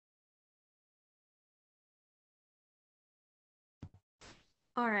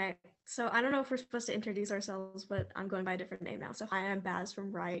All right. So I don't know if we're supposed to introduce ourselves, but I'm going by a different name now. So hi, I'm Baz from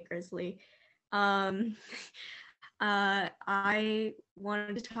Riot Grizzly. Um, I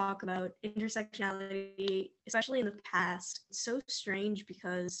wanted to talk about intersectionality, especially in the past. It's so strange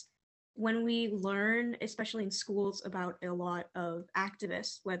because when we learn, especially in schools, about a lot of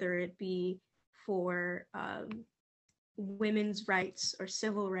activists, whether it be for women's rights or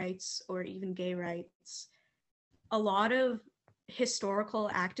civil rights or even gay rights, a lot of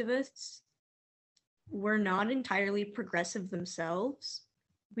historical activists were not entirely progressive themselves.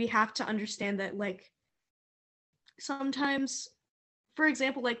 We have to understand that, like, sometimes, for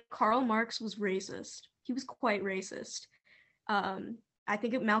example, like Karl Marx was racist. He was quite racist. I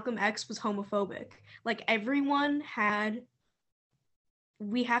think Malcolm X was homophobic. Like, everyone had,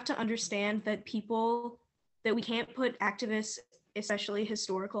 we have to understand that people, that we can't put activists, especially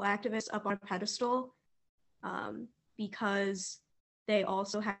historical activists, up on a pedestal, because they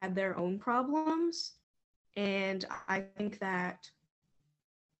also had their own problems. And I think that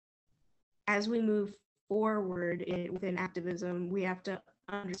as we move forward within activism, we have to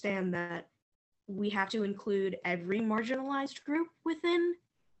understand that we have to include every marginalized group within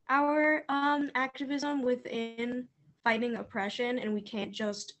our activism, within fighting oppression, and we can't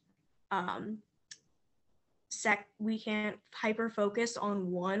just um, we can't hyper focus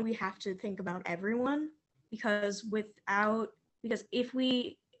on one. We have to think about everyone, because because if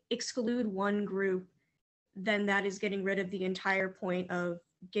we exclude one group, then that is getting rid of the entire point of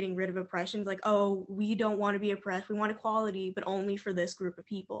getting rid of oppression. Like, oh, we don't want to be oppressed, we want equality, but only for this group of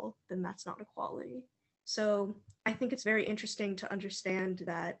people. Then that's not equality. So I think it's very interesting to understand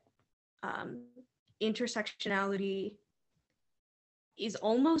that um, intersectionality is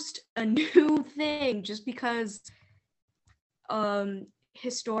almost a new thing, just because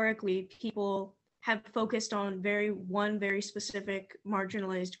historically people have focused on one very specific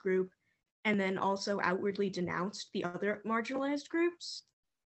marginalized group, and then also outwardly denounced the other marginalized groups.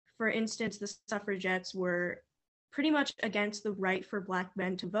 For instance, the suffragettes were pretty much against the right for Black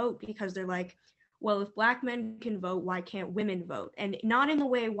men to vote, because they're like, well, if Black men can vote, why can't women vote? And not in the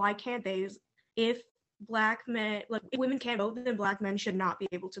way, why can't they? If Black men, like, if women can't vote, then Black men should not be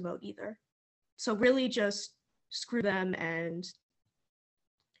able to vote either. So really, just screw them, and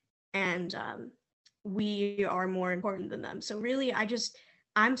we are more important than them. So really,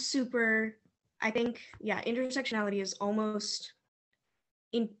 I'm super. I think, yeah, intersectionality is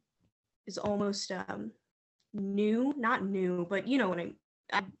in is almost new, not new, but you know what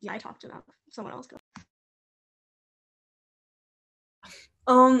I talked enough. Someone else go.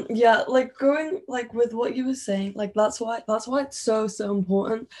 Yeah, like going like with what you were saying, like that's why it's so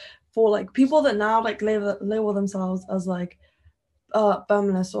important for like people that now like label themselves as like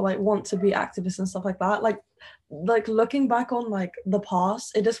feminists or like want to be activists and stuff like that. Like looking back on like the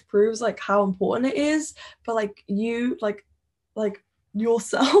past, it just proves like how important it is for like you like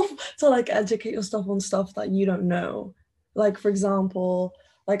yourself to like educate yourself on stuff that you don't know. Like for example,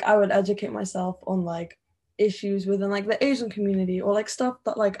 like I would educate myself on like issues within like the Asian community or like stuff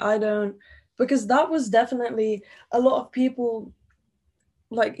that like I don't, because that was definitely a lot of people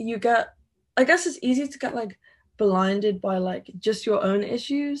like you get, I guess it's easy to get like blinded by like just your own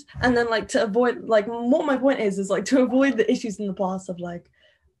issues, and then like to avoid like what my point is like to avoid the issues in the past of like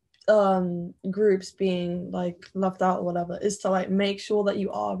groups being like left out or whatever, is to like make sure that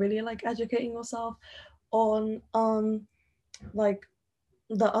you are really like educating yourself on like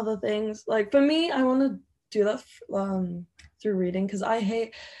the other things. Like for me, I want to do that through reading, because I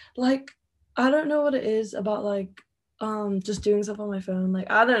hate like I don't know what it is about like just doing stuff on my phone.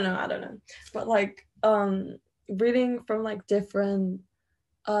 Like I don't know, but like reading from like different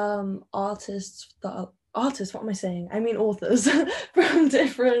artists that are artists, what am I saying, I mean authors from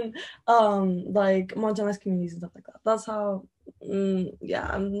different like marginalized communities and stuff like that. That's how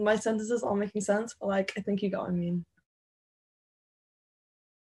yeah, my sentences aren't making sense, but like I think you got what I mean.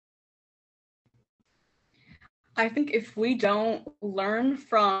 I think if we don't learn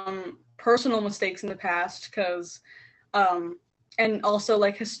from personal mistakes in the past, um, and also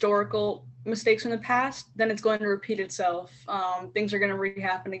like historical mistakes in the past, then it's going to repeat itself. Things are going to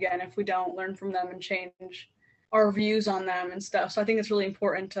re-happen again if we don't learn from them and change our views on them and stuff. So I think it's really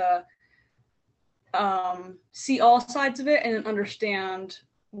important to see all sides of it and understand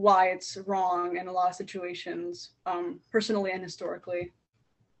why it's wrong in a lot of situations, personally and historically.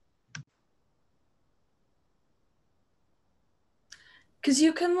 Because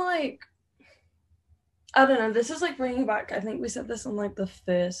you can like I don't know, this is like bringing back, I think we said this on like the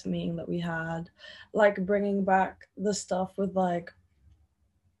first meeting that we had, like bringing back the stuff with like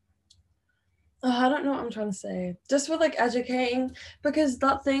I don't know what I'm trying to say. Just with like educating, because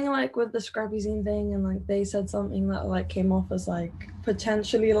that thing like with the scrappy zine thing, and like they said something that like came off as like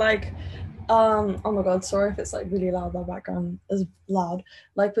potentially like, oh my god, sorry if it's like really loud. The background is loud.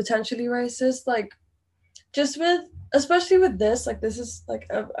 Like potentially racist. Like just with, especially with this, like this is like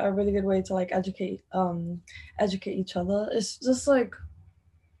a really good way to like educate each other. It's just like,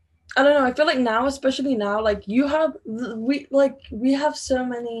 I don't know. I feel like now, especially now, like we have so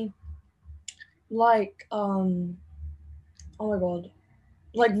many like oh my god,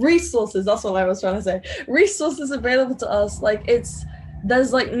 like resources, that's what I was trying to say, resources available to us. Like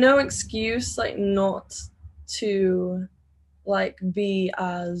there's like no excuse like not to like be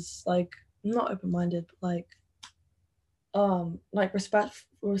as like not open-minded, but like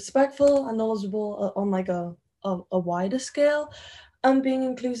respectful and knowledgeable on like a wider scale, and being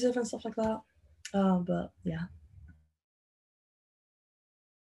inclusive and stuff like that. But yeah.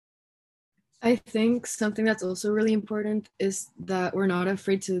 I think something that's also really important is that we're not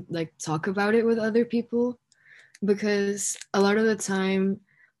afraid to like talk about it with other people, because a lot of the time,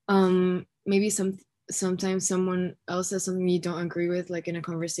 maybe sometimes someone else says something you don't agree with, like in a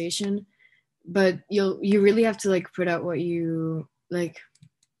conversation, but you really have to like put out what you like.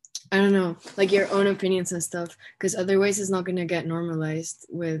 I don't know, like your own opinions and stuff, because otherwise it's not gonna get normalized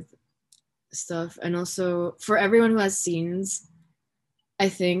with stuff. And also for everyone who has scenes, I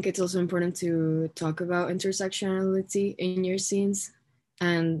think it's also important to talk about intersectionality in your scenes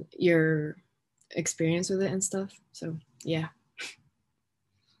and your experience with it and stuff. So yeah.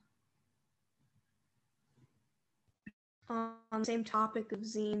 On the same topic of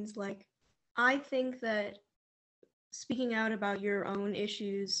zines, like I think that speaking out about your own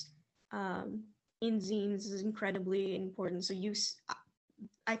issues in zines is incredibly important. So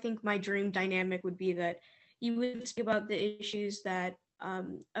I think my dream dynamic would be that you would speak about the issues that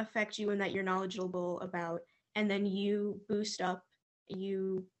affect you and that you're knowledgeable about, and then you boost up,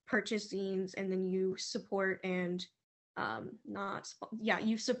 you purchase zines, and then you support and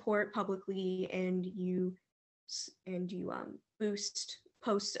you support publicly, and you boost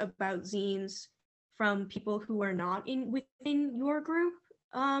posts about zines from people who are not within your group,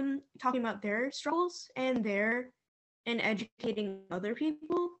 talking about their struggles and educating other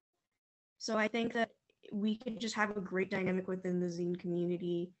people. So I think that we could just have a great dynamic within the zine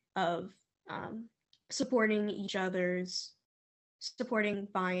community of supporting each other's, supporting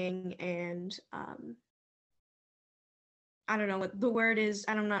buying, and I don't know what the word is.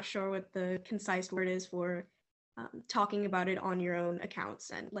 I'm not sure what the concise word is for talking about it on your own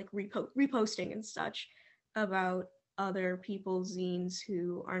accounts and like reposting and such about other people's zines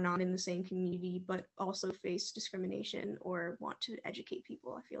who are not in the same community but also face discrimination or want to educate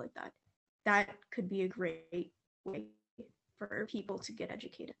people. I feel like that could be a great way for people to get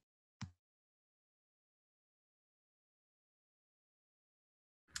educated.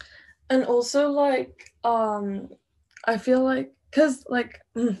 And also like I feel like, because like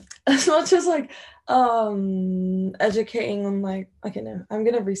as much as like educating on like, okay, no, I'm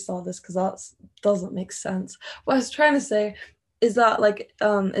gonna restart this because that doesn't make sense. What I was trying to say is that like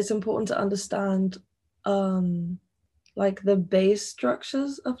it's important to understand like the base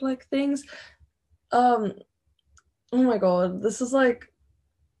structures of like things. Oh my god, this is like,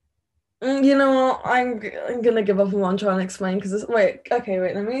 you know what, I'm gonna give up on what I'm trying to explain, because this, wait, let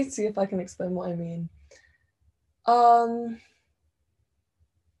me see if I can explain what I mean.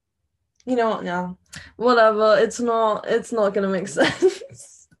 You know what, now whatever, it's not gonna make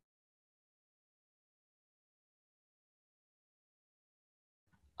sense.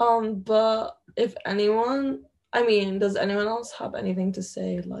 But if anyone, I mean, does anyone else have anything to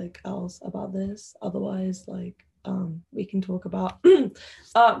say like else about this? Otherwise, like we can talk about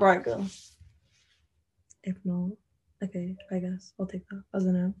right, girl. If not, okay, I guess I'll take that as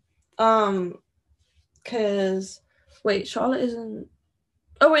a no. Because wait, Charlotte isn't.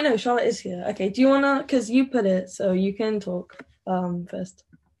 Oh wait, no, Charlotte is here. Okay, do you wanna? Because you put it, so you can talk first.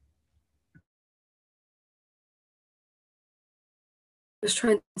 Just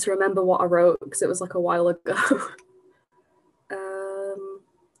trying to remember what I wrote because it was like a while ago.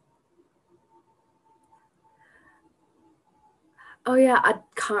 Oh yeah, I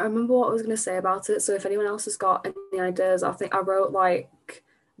can't remember what I was going to say about it. So if anyone else has got any ideas, I think I wrote like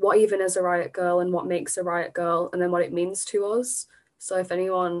what even is a riot girl and what makes a riot girl, and then what it means to us. So if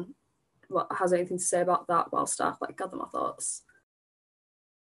anyone has anything to say about that, whilst I like gather my thoughts.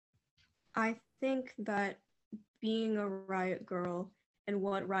 I think that being a riot girl and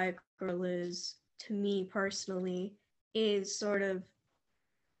what riot girl is to me personally is sort of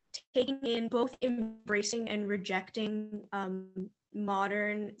taking in both embracing and rejecting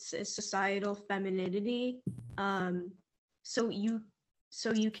modern societal femininity. So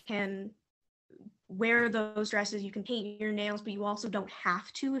you can wear those dresses, you can paint your nails, but you also don't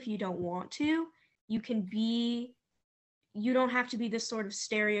have to if you don't want to. You don't have to be this sort of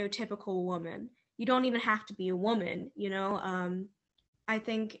stereotypical woman. You don't even have to be a woman, you know? I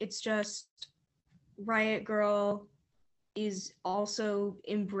think it's just Riot Grrrl is also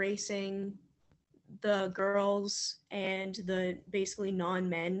embracing the girls and the basically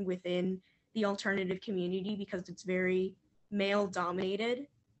non-men within the alternative community, because it's very male dominated,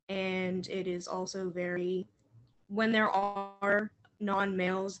 and it is also very, when there are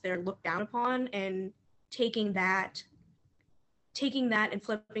non-males, they're looked down upon, and taking that and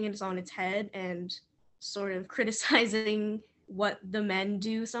flipping it on its head and sort of criticizing what the men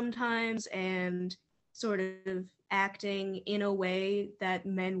do sometimes, and sort of acting in a way that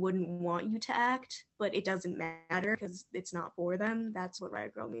men wouldn't want you to act, but it doesn't matter because it's not for them. That's what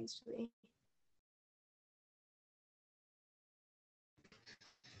Riot Grrrl means to me.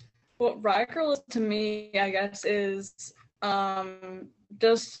 What Riot Grrrl is to me, I guess, is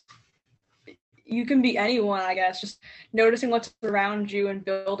just, you can be anyone, I guess, just noticing what's around you and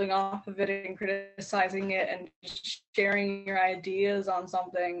building off of it and criticizing it and sharing your ideas on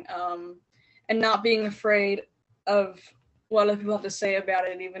something, and not being afraid of what other people have to say about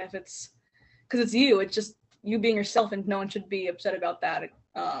it, even if it's, because it's you, it's just you being yourself, and no one should be upset about that.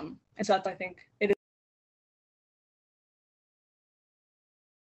 And so that's, I think, it is.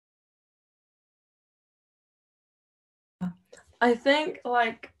 I think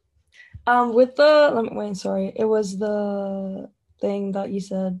like with the wait, sorry, it was the thing that you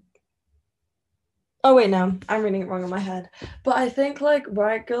said. Oh wait, no, I'm reading it wrong in my head. But I think like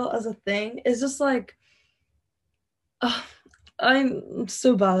Riot Grrrl as a thing is just like I'm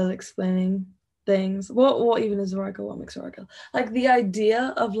so bad at explaining things. What even is Riot Grrrl? What makes Riot Grrrl? Like the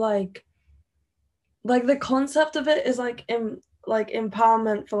idea of like the concept of it is like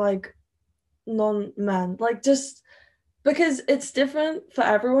empowerment for like non-men. Like just because it's different for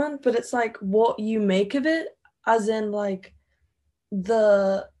everyone, but it's like what you make of it, as in like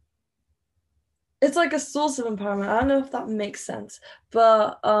it's like a source of empowerment. I don't know if that makes sense,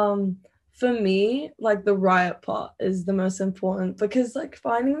 but for me, like the riot part is the most important, because like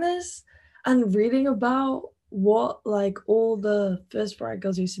finding this and reading about what like all the first riot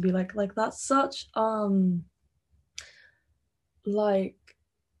girls used to be like that's such like,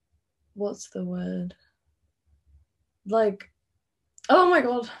 what's the word? Like, oh my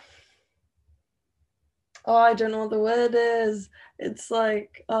god. Oh, I don't know what the word is. It's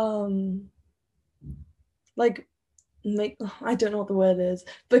like make I don't know what the word is,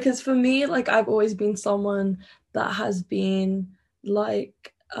 because for me, like I've always been someone that has been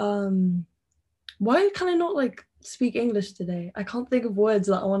like why can I not like speak English today? I can't think of words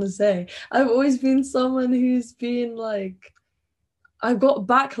that I want to say. I've always been someone who's been like, I've got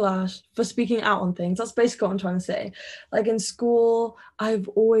backlash for speaking out on things. That's basically what I'm trying to say. Like in school, I've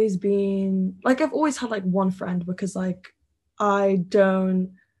always had like one friend, because like I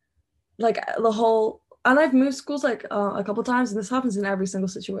don't like the whole, and I've moved schools like a couple times, and this happens in every single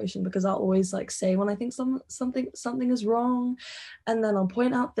situation, because I'll always like say when I think something is wrong, and then I'll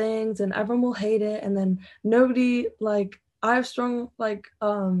point out things and everyone will hate it, and then nobody, like I have strong like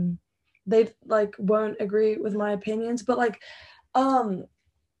they like won't agree with my opinions, but like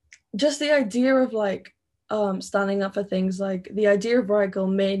just the idea of like standing up for things, like the idea of Riot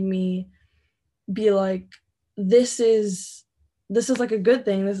Grrrl made me be like, this is like a good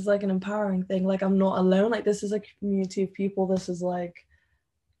thing, this is like an empowering thing, like I'm not alone, like this is a community of people, this is like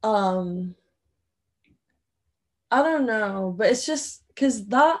I don't know, but it's just because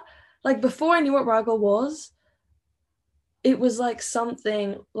that, like before I knew what Riot Grrrl was, it was like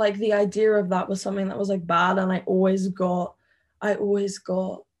something, like the idea of that was something that was like bad, and I always got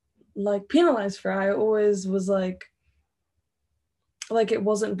like penalized for it. I always was like it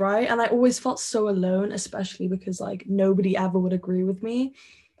wasn't right, and I always felt so alone, especially because like nobody ever would agree with me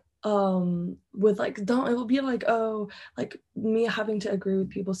with like, don't, it will be like, oh, like me having to agree with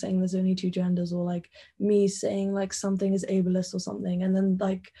people saying there's only two genders, or like me saying like something is ableist or something, and then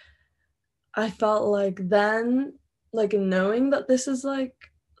like I felt like then, like knowing that this is like,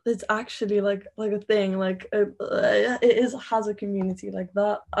 it's actually like a thing, like it has a community like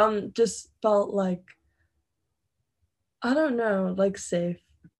that, just felt like, I don't know, like safe.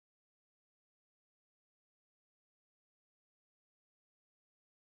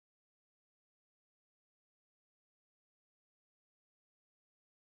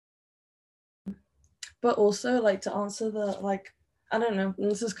 But also like to answer the like I don't know,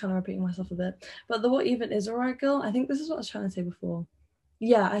 this is kind of repeating myself a bit, but the what even is a riot girl, I think this is what I was trying to say before.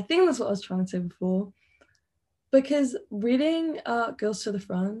 Yeah, I think that's what I was trying to say before. Because reading Girls to the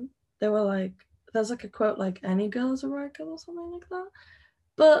Front, they were like, there's like a quote like, any girl is a riot girl or something like that.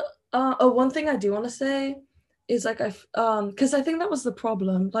 But one thing I do want to say is like because I think that was the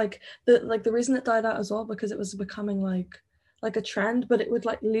problem. Like the reason it died out as well, because it was becoming like a trend, but it would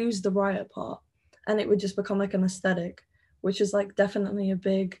like lose the riot part, and it would just become like an aesthetic, which is like definitely a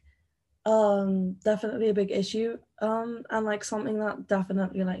big issue, and like something that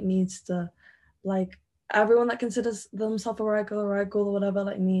definitely like needs to, like, everyone that considers themselves a riot girl or whatever,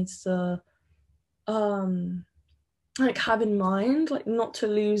 like needs to like have in mind, like not to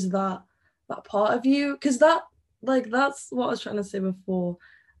lose that part of you, because that, like, that's what I was trying to say before,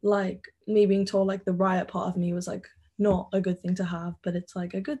 like me being told like the riot part of me was like not a good thing to have, but it's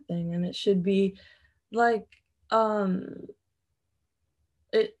like a good thing, and it should be like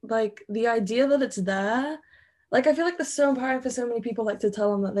it, like the idea that it's there, like I feel like that's so empowering for so many people, like to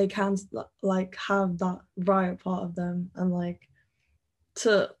tell them that they can like have that riot part of them, and like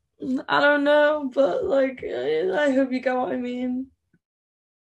to, I don't know, but like I hope you get what I mean.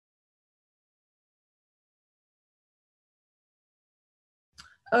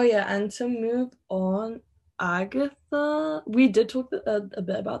 Oh yeah, and to move on, Agatha, we did talk a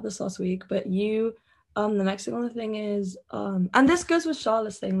bit about this last week, but you, the next thing is, and this goes with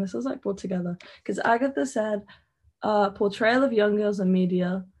Charlotte's thing. This was like brought together because Agatha said, portrayal of young girls in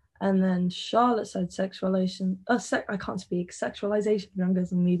media, and then Charlotte said sexualization. I can't speak. Sexualization of young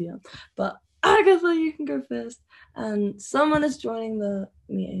girls in media. But Agatha, you can go first, and someone is joining the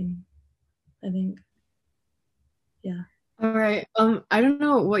meeting, I think. Yeah. All right. I don't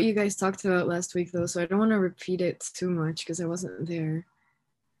know what you guys talked about last week though, so I don't want to repeat it too much because I wasn't there.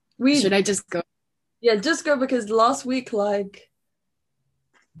 Should I just go? Yeah, just go, because last week, like,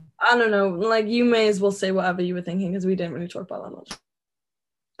 I don't know, like you may as well say whatever you were thinking because we didn't really talk about that much.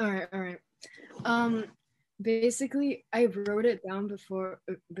 All right. Basically, I wrote it down before,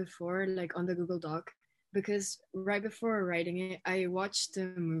 like on the Google Doc, because right before writing it, I watched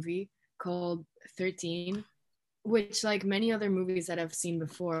a movie called 13, which, like many other movies that I've seen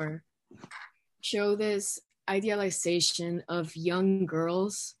before, show this idealization of young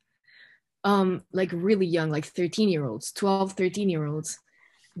girls, like really young, like 13-year-olds, 12, 13-year-olds,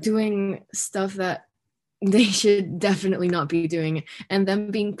 doing stuff that they should definitely not be doing, and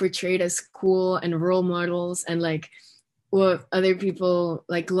them being portrayed as cool and role models and like what other people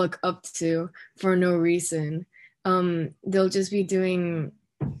like look up to for no reason. They'll just be doing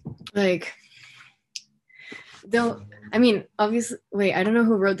like obviously, wait, I don't know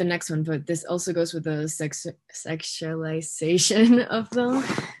who wrote the next one, but this also goes with the sexualization of them,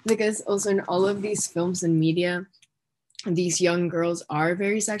 because also in all of these films and media, these young girls are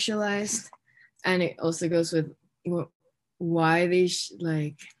very sexualized, and it also goes with why they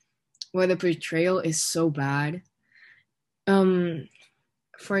why the portrayal is so bad.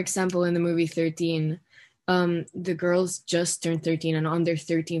 For example, in the movie 13, the girls just turned 13, and on their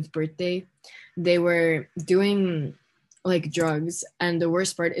 13th birthday, they were doing like drugs, and the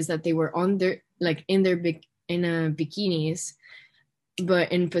worst part is that they were on their in bikinis,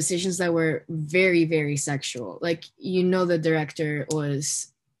 but in positions that were very, very sexual. Like, the director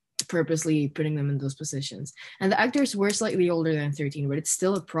was purposely putting them in those positions, and the actors were slightly older than 13, but it's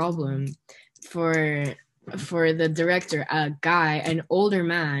still a problem for the director, a guy, an older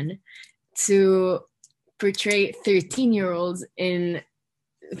man, to portray 13-year-olds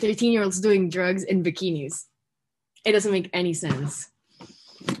doing drugs in bikinis. It doesn't make any sense.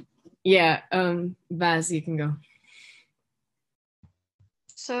 Yeah, Baz, you can go.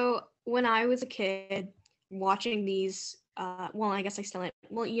 So when I was a kid watching these, well, I guess I still am,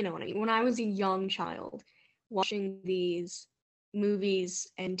 well, you know what I mean. When I was a young child watching these movies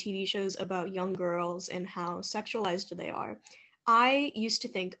and TV shows about young girls and how sexualized they are, I used to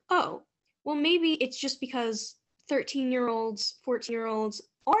think, oh, well, maybe it's just because 13-year-olds, 14-year-olds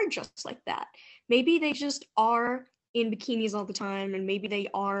are just like that. Maybe they just are in bikinis all the time, and maybe they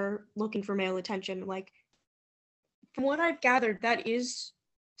are looking for male attention. Like, from what I've gathered, that is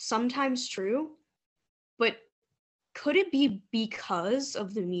sometimes true, but could it be because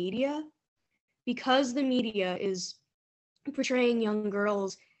of the media? Because the media is portraying young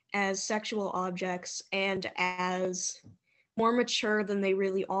girls as sexual objects and as more mature than they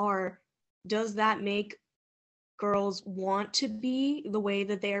really are, does that make girls want to be the way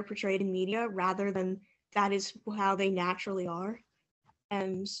that they are portrayed in media rather than that is how they naturally are?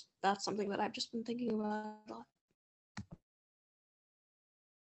 And that's something that I've just been thinking about a lot.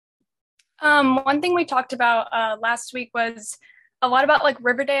 One thing we talked about last week was a lot about like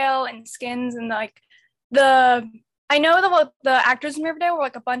Riverdale and Skins and like I know the actors in Riverdale were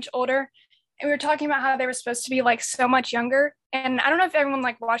like a bunch older, and we were talking about how they were supposed to be like so much younger. And I don't know if everyone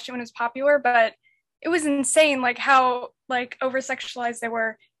like watched it when it was popular, but it was insane like how like over sexualized they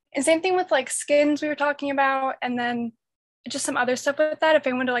were. And same thing with like Skins we were talking about, and then just some other stuff with that if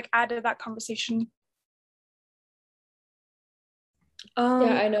anyone to like add to that conversation.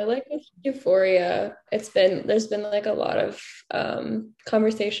 Yeah, I know like with Euphoria, there's been like a lot of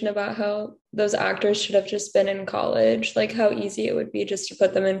conversation about how those actors should have just been in college, like how easy it would be just to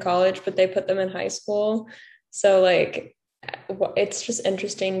put them in college, but they put them in high school. So like it's just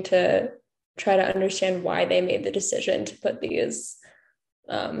interesting to try to understand why they made the decision to put these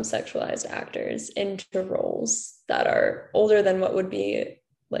sexualized actors into roles that are older than what would be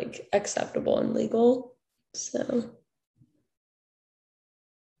like acceptable and legal. So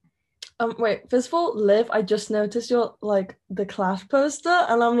wait, first of all, Liv, I just noticed your like the Clash poster,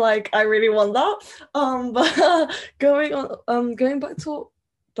 and I'm like, I really want that. But going back to what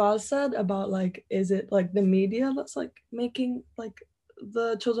Daz said about like, is it like the media that's like making like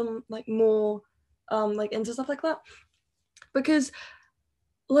the children like more like into stuff like that? Because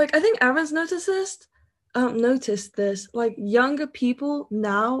like I think Aaron's noticed this, like younger people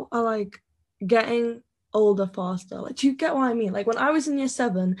now are like getting older faster. Like, do you get what I mean? Like when I was in year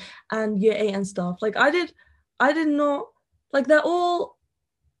 7 and year 8 and stuff, like I did not like they're all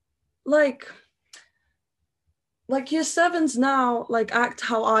like year 7s now like act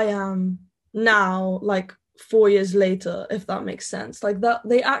how I am now, like 4 years later, if that makes sense. Like that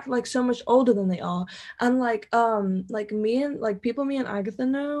they act like so much older than they are. And like me and like people me and Agatha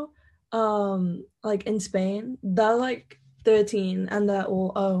know, like in Spain, they're like 13 and they're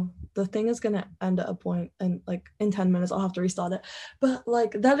all, oh, the thing is gonna end at a point and like in 10 minutes I'll have to restart it. But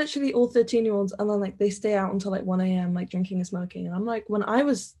like they're literally all 13-year-olds, and then like they stay out until like 1 a.m. like drinking and smoking. And I'm like, when I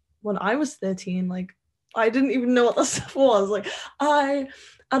was 13, like I didn't even know what that stuff was. Like I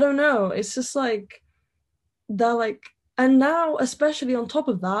don't know. It's just like they're like, and now especially on top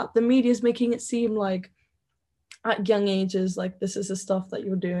of that, the media is making it seem like at young ages like this is the stuff that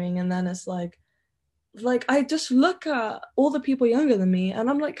you're doing. And then it's like I just look at all the people younger than me and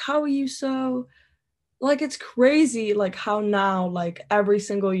I'm like, how are you so like, it's crazy like how now like every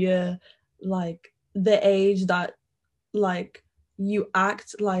single year like the age that like you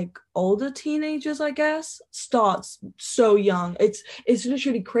act like older teenagers, I guess, starts so young. It's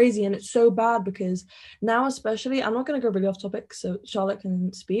literally crazy, and it's so bad because now, especially, I'm not going to go really off topic so Charlotte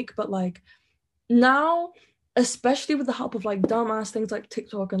can speak, but like now, especially with the help of like dumbass things like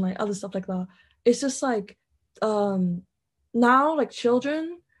TikTok and like other stuff like that, it's just like now like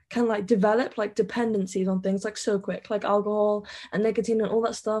children can like develop like dependencies on things like so quick, like alcohol and nicotine and all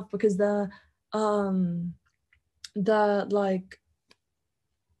that stuff, because they're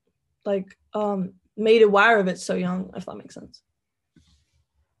made aware of it so young, if that makes sense.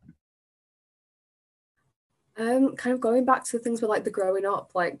 Kind of going back to things with like the growing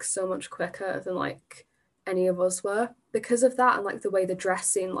up like so much quicker than like any of us were, because of that, and like the way they're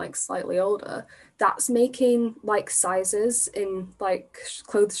dressing like slightly older, that's making like sizes in like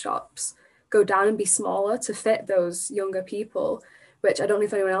clothes shops go down and be smaller to fit those younger people, which I don't know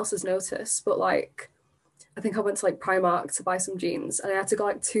if anyone else has noticed, but like I think I went to like Primark to buy some jeans and I had to go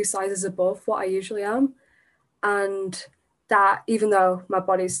like 2 sizes above what I usually am. And that, even though my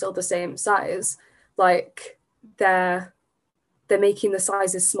body's still the same size, like they're making the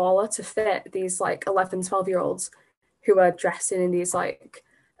sizes smaller to fit these like 11, 12-year-olds who are dressing in these like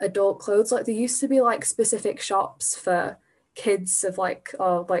adult clothes. Like there used to be like specific shops for kids of like,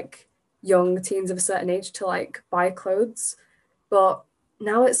 or like young teens of a certain age to like buy clothes. But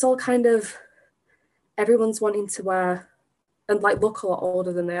now it's all kind of, everyone's wanting to wear and like look a lot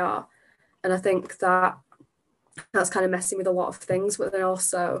older than they are. And I think that's kind of messing with a lot of things, but then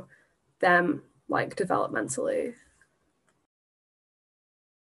also them like developmentally.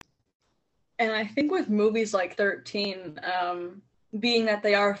 And I think with movies like 13, being that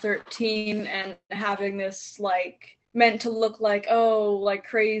they are 13 and having this like meant to look like, oh, like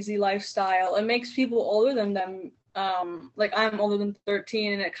crazy lifestyle, it makes people older than them. Like I'm older than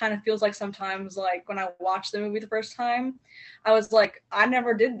 13, and it kind of feels like sometimes like when I watched the movie the first time, I was like, I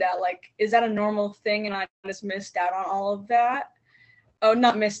never did that. Like, is that a normal thing? And I just missed out on all of that. Oh,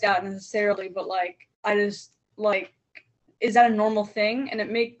 not missed out necessarily, but like I just like, is that a normal thing? And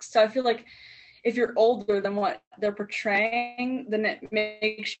it makes, so I feel like if you're older than what they're portraying, then it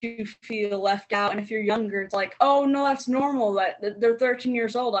makes you feel left out. And if you're younger, it's like, oh no, that's normal. That they're 13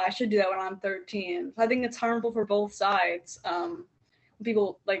 years old. I should do that when I'm 13. So I think it's harmful for both sides.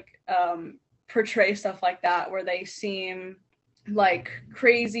 People like portray stuff like that where they seem like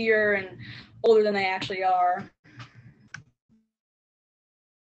crazier and older than they actually are.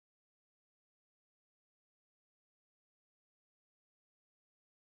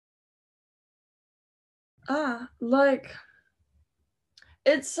 Like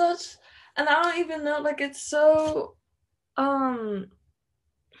it's such, and I don't even know, like it's so I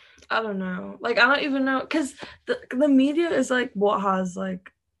don't know, like I don't even know, because the media is like what has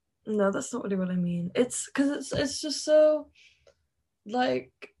like, no, that's not really what I mean. It's because it's just so,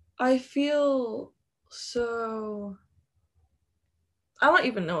 like, I feel so, I don't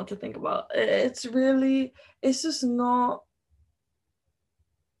even know what to think about. It's really, it's just not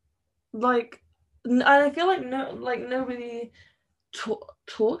like, and I feel like nobody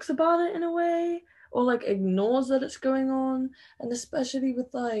talks about it in a way, or like ignores that it's going on, and especially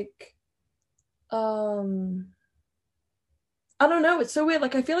with like I don't know, it's so weird.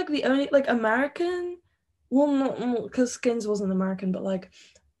 Like I feel like the only like American, well, not because Skins wasn't American, but like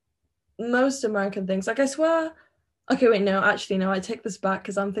most American things, like I swear, okay, wait, no, actually no, I take this back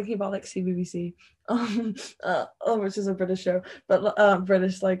because I'm thinking about like CBBC, which is a British show, but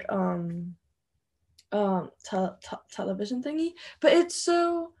British like television thingy, but it's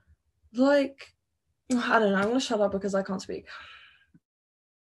so like, I don't know, I'm gonna shut up because I can't speak.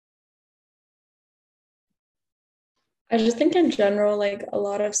 I just think in general, like a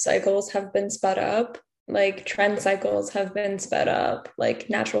lot of cycles have been sped up. Like trend cycles have been sped up, like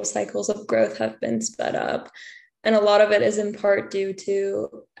natural cycles of growth have been sped up. And a lot of it is in part due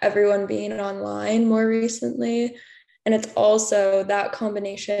to everyone being online more recently. And it's also that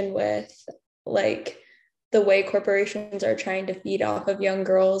combination with like the way corporations are trying to feed off of young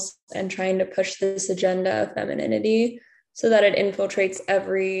girls and trying to push this agenda of femininity so that it infiltrates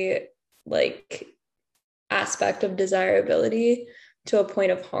every like aspect of desirability to a point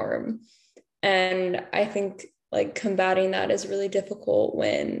of harm. And I think like combating that is really difficult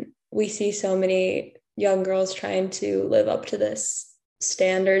when we see so many young girls trying to live up to this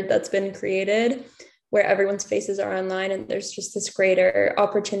standard that's been created where everyone's faces are online and there's just this greater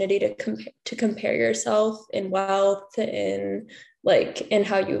opportunity to compare yourself in wealth, in like in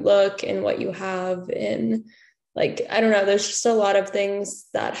how you look, in what you have, in like I don't know, there's just a lot of things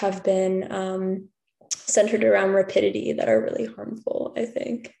that have been centered around rapidity that are really harmful, I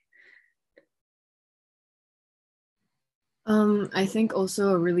think. I think also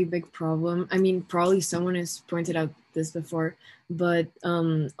a really big problem, I mean, probably someone has pointed out this before, but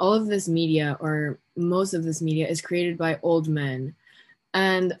all of this media, or most of this media, is created by old men.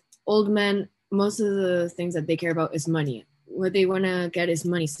 And old men, most of the things that they care about is money. What they want to get is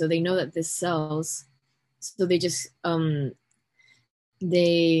money, so they know that this sells. So they just,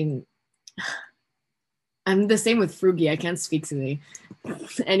 they, I'm the same with Frugi, I can't speak today.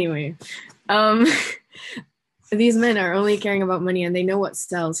 Anyway, these men are only caring about money and they know what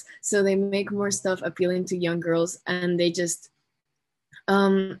sells, so they make more stuff appealing to young girls, and they just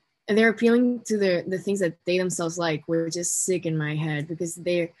they're appealing to the things that they themselves like, which is sick in my head, because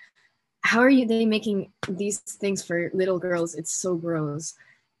how are they making these things for little girls? It's so gross.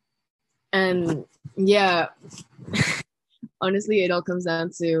 And yeah, honestly, it all comes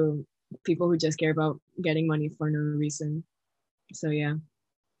down to people who just care about getting money for no reason. So yeah.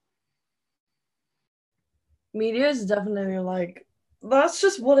 Media is definitely like, that's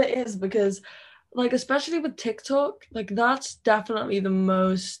just what it is, because like especially with TikTok, like that's definitely the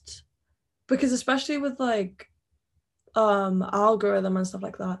most, because especially with like algorithm and stuff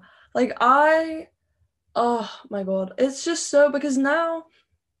like that, like oh my god, it's just so, because now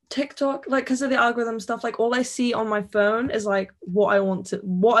TikTok, like because of the algorithm stuff, like all I see on my phone is like what I want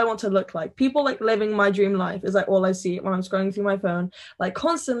to look like. People like living my dream life is like all I see when I'm scrolling through my phone, like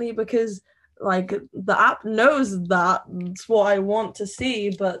constantly, because like the app knows that it's what I want to see.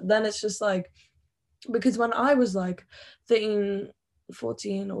 But then it's just like, because when I was like 13,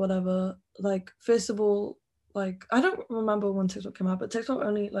 14 or whatever, like first of all, like I don't remember when TikTok came out, but TikTok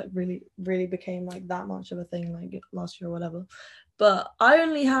only like really became like that much of a thing like last year or whatever. But I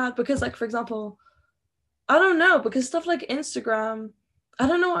only had, because like for example, I don't know, because stuff like Instagram, I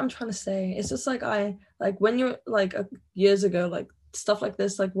don't know what I'm trying to say. It's just like I like when you're like years ago, like stuff like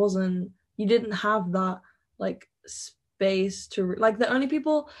this like wasn't, you didn't have that like space to like, the only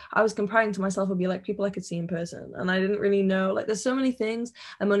people I was comparing to myself would be like people I could see in person, and I didn't really know, like there's so many things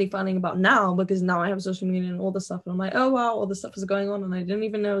I'm only finding about now because now I have social media and all this stuff, and I'm like, oh wow, all this stuff is going on and I didn't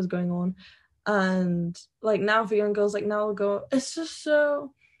even know it was going on. And like now for young girls, like now I'll go, it's just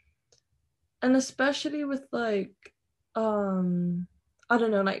so, and especially with like I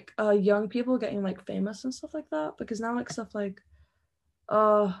don't know, like young people getting like famous and stuff like that, because now like stuff like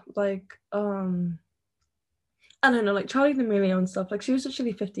like I don't know, like Charlie D'Amelio and stuff. Like she was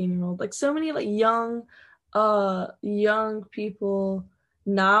actually 15-year-old. Like so many like young people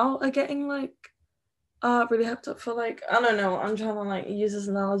now are getting like really hyped up for like, I don't know, I'm trying to like use this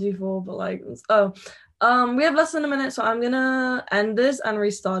analogy for, but like we have less than a minute, so I'm gonna end this and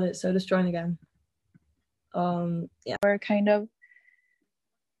restart it. So just join again. Yeah. We're kind of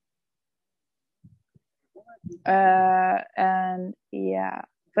and yeah,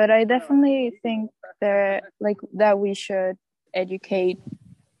 but I definitely think that we should educate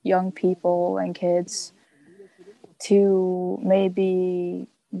young people and kids to maybe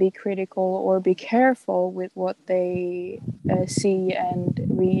be critical or be careful with what they see and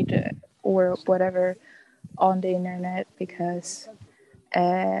read or whatever on the internet, because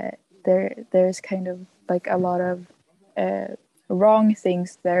there's kind of like a lot of wrong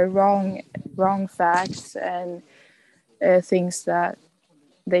things there, wrong facts and things that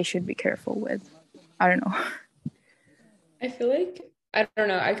they should be careful with. I don't know. I feel like, I don't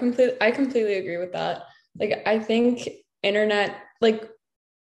know, I completely agree with that. Like I think internet, like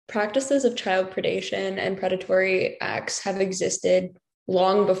practices of child predation and predatory acts have existed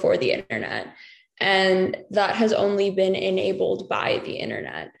long before the internet, and that has only been enabled by the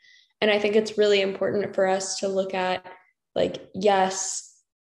internet. And I think it's really important for us to look at, like, yes,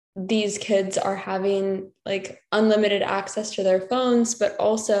 these kids are having like unlimited access to their phones, but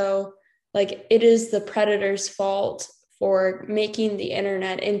also like it is the predator's fault for making the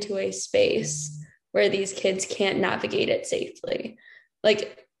internet into a space where these kids can't navigate it safely.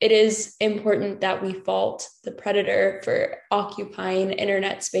 Like it is important that we fault the predator for occupying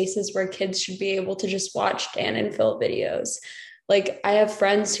internet spaces where kids should be able to just watch Dan and Phil videos. Like I have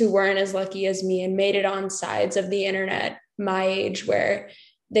friends who weren't as lucky as me and made it on sides of the internet my age where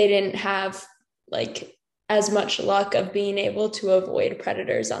they didn't have like as much luck of being able to avoid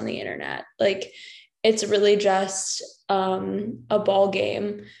predators on the internet. Like it's really just a ball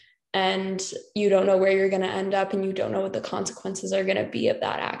game, and you don't know where you're going to end up, and you don't know what the consequences are going to be of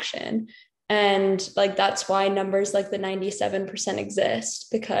that action. And like that's why numbers like the 97% exist,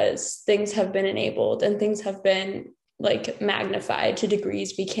 because things have been enabled and things have been like magnified to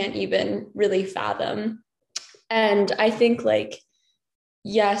degrees we can't even really fathom. And I think like,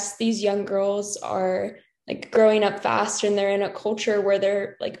 yes, these young girls are like growing up fast and they're in a culture where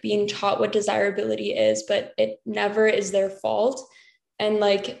they're like being taught what desirability is, but it never is their fault. And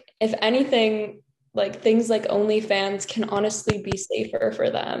like, if anything, like things like OnlyFans can honestly be safer for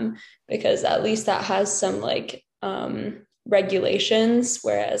them, because at least that has some like regulations,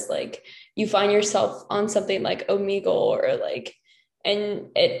 whereas like you find yourself on something like Omegle or like, and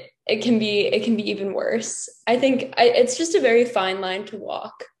it can be even worse. I think it's just a very fine line to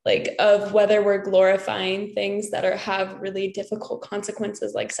walk, like of whether we're glorifying things that have really difficult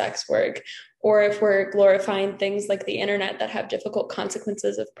consequences like sex work, or if we're glorifying things like the internet that have difficult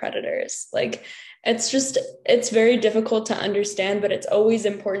consequences of predators. Like it's very difficult to understand, but it's always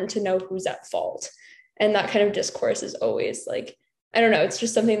important to know who's at fault. And that kind of discourse is always like, I don't know, it's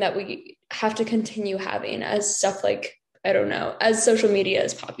just something that we have to continue having as stuff like, I don't know, as social media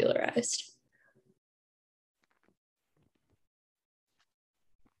is popularized.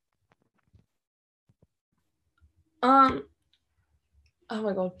 Oh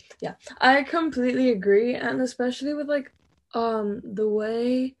my god, yeah, I completely agree, and especially with like the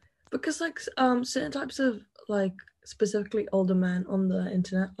way, because like certain types of like specifically older men on the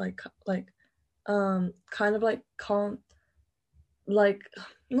internet like kind of like can't like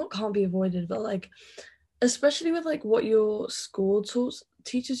not can't be avoided, but like especially with like what your school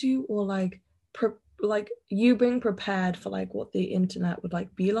teaches you, or like like you being prepared for like what the internet would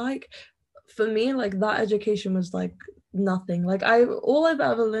like be like. For me, like that education was like nothing. Like all I've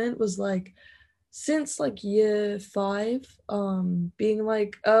ever learned was like since like year 5, being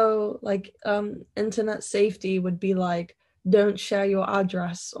like, oh, like internet safety would be like, don't share your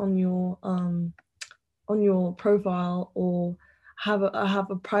address on your profile, or have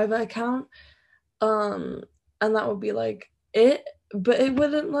a private account, and that would be like it. But it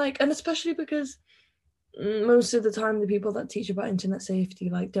wouldn't like, and especially because most of the time the people that teach about internet safety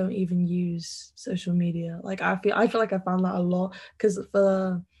like don't even use social media. Like I feel like I found that a lot, because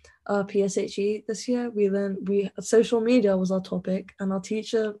for PSHE this year we social media was our topic, and our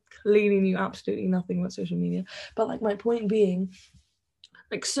teacher clearly knew absolutely nothing about social media. But like my point being,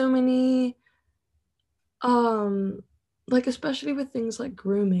 like so many like especially with things like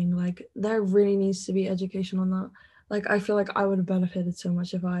grooming, like there really needs to be education on that. Like I feel like I would have benefited so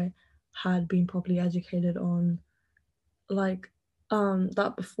much if I had been properly educated on like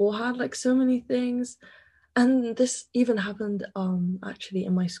that beforehand, like so many things. And this even happened actually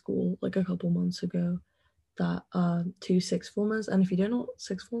in my school like a couple months ago, that two sixth formers, and if you don't know what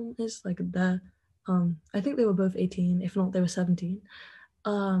sixth form is, like they're I think they were both 18, if not they were 17,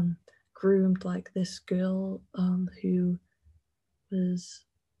 groomed like this girl who was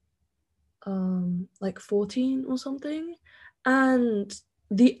like 14 or something, and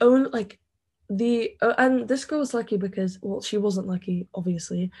the only like the and this girl was lucky because, well, she wasn't lucky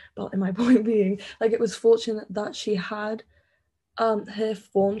obviously, but in my point being, like, it was fortunate that she had her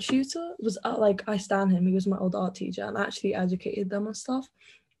form tutor was like, I stand him, he was my old art teacher and actually educated them and stuff,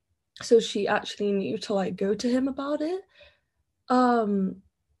 so she actually knew to like go to him about it.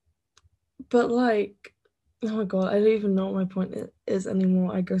 But like, oh my god, I don't even know what my point is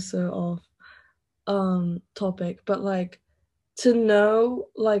anymore. I go so off topic, but like, to know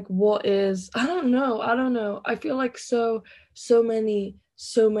like what is, I don't know, I feel like so many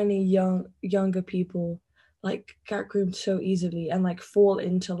younger people like get groomed so easily and like fall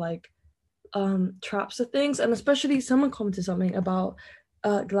into like traps of things, and especially someone commented something about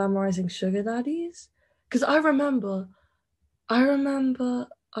glamorizing sugar daddies, because I remember a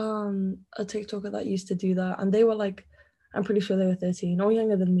TikToker that used to do that, and they were like, I'm pretty sure they were 13 or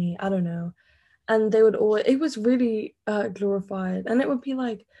younger than me, I don't know, and they would always, it was really glorified, and it would be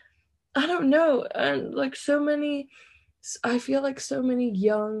like, I don't know, and like so many, I feel like so many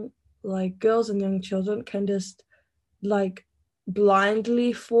young like girls and young children can just like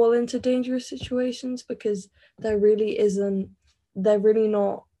blindly fall into dangerous situations because they're really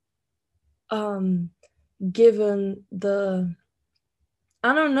not given the,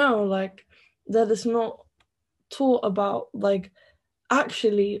 I don't know, like, that is not taught about like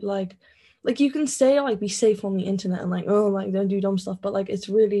actually like you can say like be safe on the internet and like, oh, like don't do dumb stuff, but like it's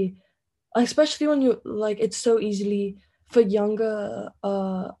really, especially when you like, it's so easily for younger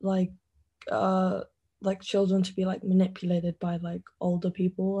like children to be like manipulated by like older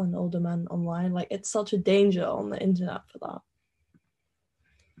people and older men online. Like, it's such a danger on the internet for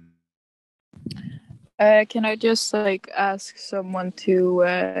that. Can I just like ask someone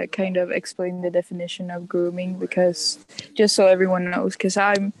to kind of explain the definition of grooming, because just so everyone knows, because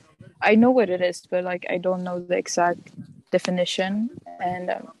I know what it is, but like I don't know the exact definition,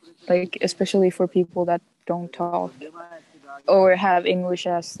 and like especially for people that don't talk or have English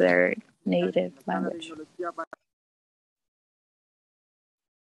as their native language.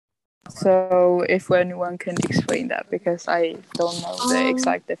 So if anyone can explain that, because I don't know the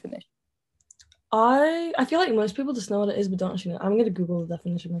exact definition. I feel like most people just know what it is, but don't actually know. I'm gonna Google the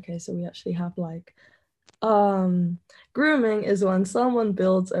definition, okay? So we actually have like, grooming is when someone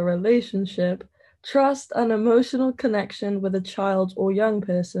builds a relationship, trust, and emotional connection with a child or young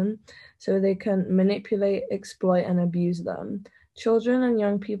person so they can manipulate, exploit, and abuse them. Children and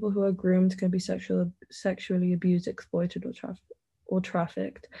young people who are groomed can be sexually abused, exploited, or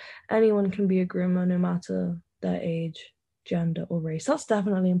trafficked. Anyone can be a groomer, no matter their age, gender, or race. That's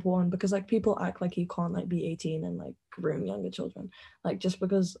definitely important, because like people act like you can't like be 18 and like groom younger children, like just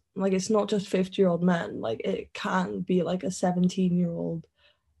because like it's not just 50-year-old men, like it can be like a 17-year-old,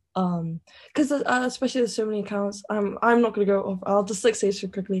 because especially there's so many accounts, I'm not gonna go off, I'll just like say so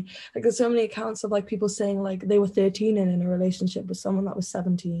quickly, like there's so many accounts of like people saying like they were 13 and in a relationship with someone that was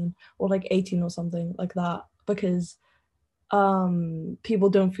 17 or like 18 or something like that, because people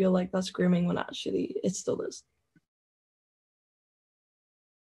don't feel like that's grooming when actually it still is.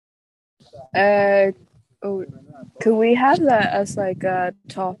 Could we have that as like a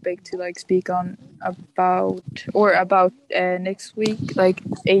topic to like speak on about next week, like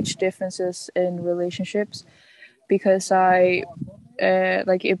age differences in relationships? Because I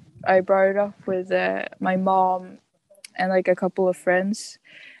brought it up with my mom and like a couple of friends,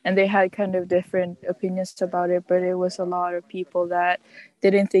 and they had kind of different opinions about it, but it was a lot of people that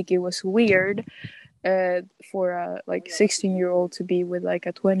didn't think it was weird for a like 16-year-old to be with like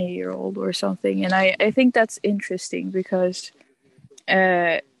a 20-year-old or something. And I think that's interesting because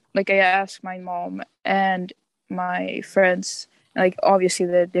like I asked my mom and my friends, like obviously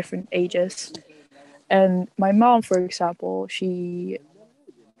they're different ages, and my mom, for example, she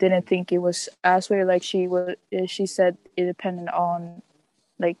didn't think it was as weird. Like she said it depended on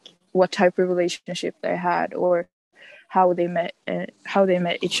like what type of relationship they had or how they met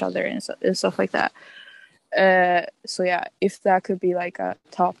each other and stuff like that. So yeah, if that could be like a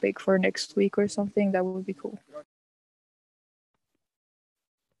topic for next week or something, that would be cool.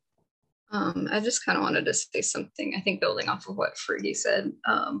 I just kind of wanted to say something, I think building off of what Fruity said,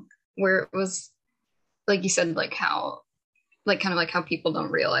 where it was like you said, like how like kind of like how people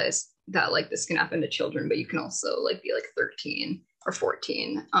don't realize that like this can happen to children, but you can also like be like 13 or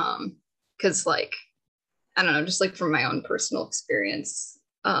 14, because like I don't know, just like from my own personal experience,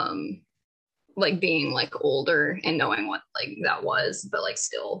 like being like older and knowing what like that was, but like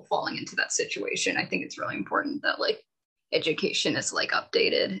still falling into that situation. I think it's really important that like education is like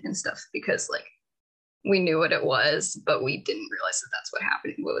updated and stuff, because like we knew what it was, but we didn't realize that that's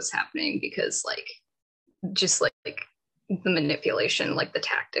what was happening, because like just like the manipulation, like the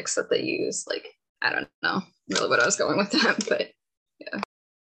tactics that they use, like I don't know really what I was going with that, but yeah.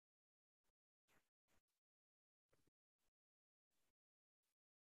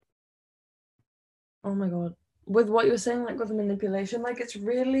 Oh my god. With what you were saying, like with the manipulation, like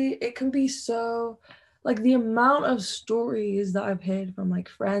it can be so, like the amount of stories that I've heard from like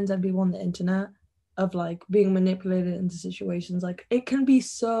friends and people on the internet of like being manipulated into situations, like it can be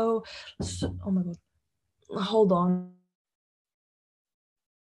so oh my god. Hold on.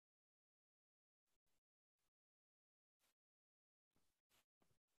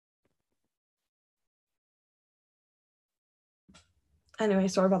 Anyway,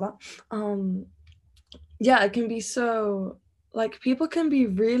 sorry about that. Yeah, it can be so, like people can be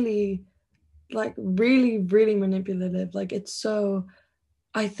really really manipulative. Like it's so,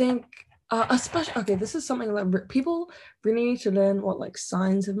 I think especially, okay, this is something that people really need to learn what like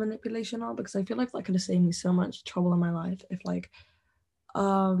signs of manipulation are, because I feel like that could have saved me so much trouble in my life if like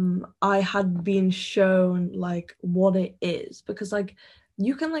I had been shown like what it is. Because like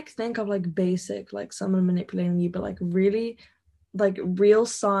you can like think of like basic like someone manipulating you, but like really like real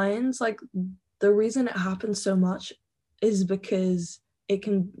signs, like the reason it happens so much is because it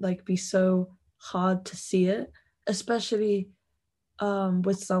can like be so hard to see it, especially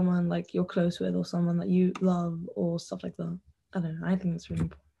with someone like you're close with or someone that you love or stuff like that. I don't know, I think it's really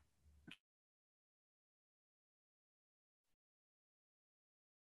important.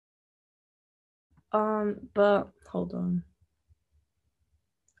 But hold on.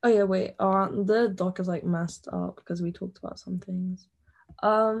 Oh yeah, wait. The doc is like messed up because we talked about some things.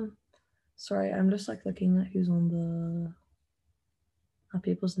 Sorry, I'm just like looking at who's on the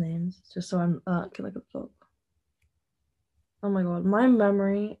people's names just so I'm can look up the doc. Oh my god, my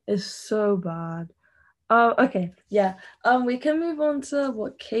memory is so bad. Oh, okay, yeah. We can move on to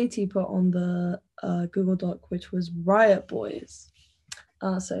what Katie put on the Google Doc, which was Riot Boys.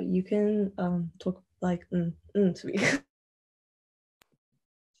 So you can talk like to me.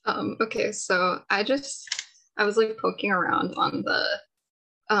 Okay, so I was like poking around on the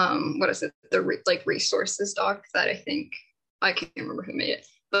what is it, the like resources doc that I think, I can't remember who made it,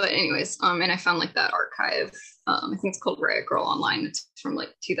 but anyways, and I found like that archive, I think it's called Riot Girl Online, it's from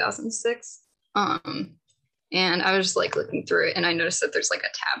like 2006, and I was just like looking through it and I noticed that there's like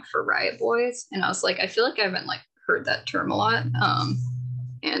a tab for Riot Boys, and I was like, I feel like I haven't like heard that term a lot,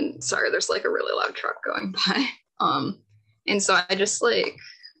 and sorry, there's like a really loud truck going by, and so I just like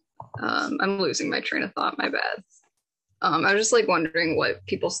I'm losing my train of thought, my bad. I was just like wondering what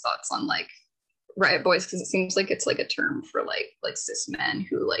people's thoughts on like Riot Boys, because it seems like it's like a term for like cis men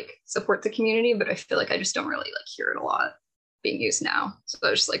who like support the community, but I feel like I just don't really like hear it a lot being used now. So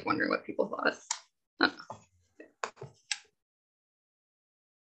I was just like wondering what people thought.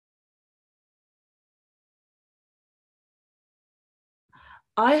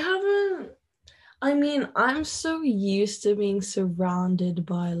 I don't know. I mean, I'm so used to being surrounded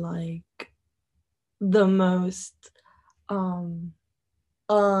by like the most on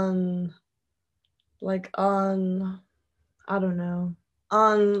like on I don't know,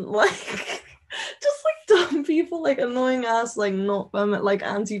 on like just like dumb people, like annoying ass, like not like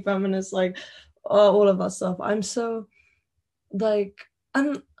anti-feminist, like all of that stuff. I'm so like,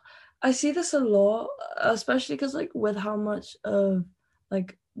 and I see this a lot, especially because like with how much of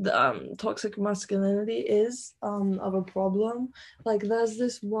like the toxic masculinity is of a problem. Like there's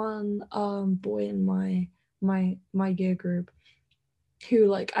this one boy in my gear group who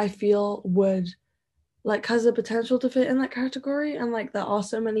like I feel would like has the potential to fit in that category, and like there are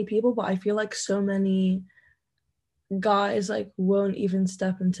so many people, but I feel like so many guys like won't even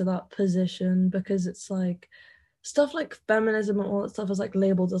step into that position because it's like stuff like feminism and all that stuff is like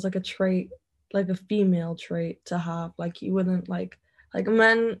labeled as like a trait, like a female trait to have. Like you wouldn't like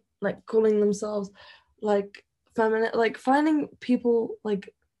men like calling themselves like feminine, like finding people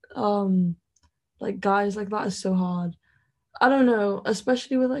like guys like that is so hard. I don't know,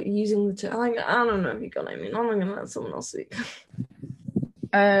 especially with like using the term. Like, I don't know if you got what I mean. I'm not gonna let someone else speak.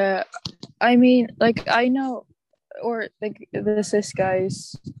 I mean, like I know, or like the cis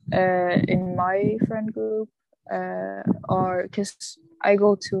guys in my friend group are, because I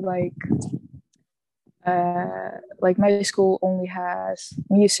go to like my school only has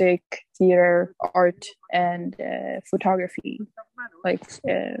music, theater, art, and photography like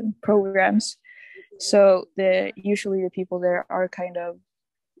programs. So usually the people there are kind of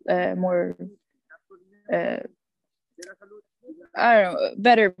more I don't know,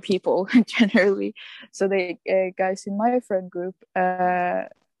 better people generally. So the guys in my friend group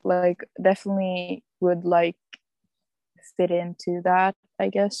like definitely would like fit into that, I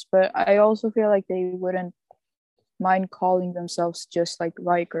guess. But I also feel like they wouldn't mind calling themselves just like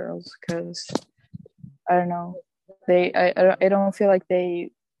riot girls, because I don't know, I don't feel like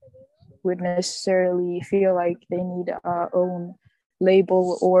they would necessarily feel like they need our own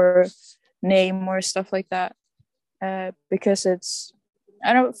label or name or stuff like that, because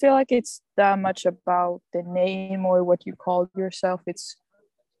I don't feel like it's that much about the name or what you call yourself. It's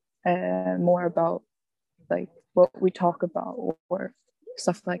more about like what we talk about or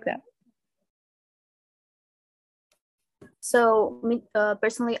stuff like that. So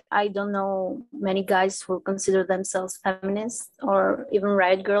personally, I don't know many guys who consider themselves feminists or even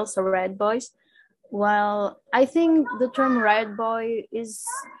riot girls or riot boys. While I think the term riot boy is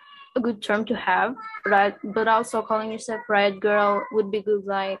a good term to have, right? But also calling yourself riot girl would be good,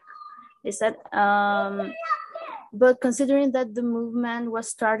 like I said. But considering that the movement was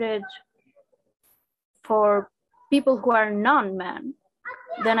started for people who are non-men,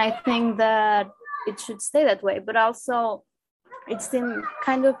 then I think that it should stay that way. But also, it's still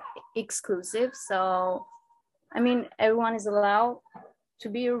kind of exclusive. So, I mean, everyone is allowed to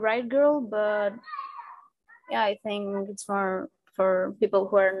be a riot girl, but yeah, I think it's more for people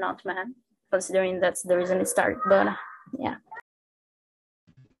who are not men, considering that's the reason it started. But yeah.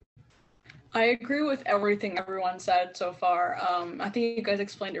 I agree with everything everyone said so far. I think you guys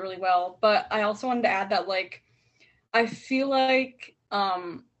explained it really well, but I also wanted to add that, like, I feel like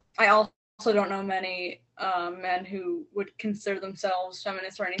I also don't know many men who would consider themselves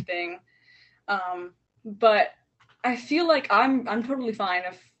feminists or anything, but I feel like I'm totally fine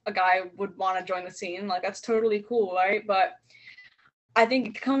if a guy would want to join the scene. Like, that's totally cool, right? But I think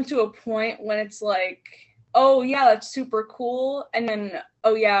it comes to a point when it's like, oh yeah, that's super cool, and then,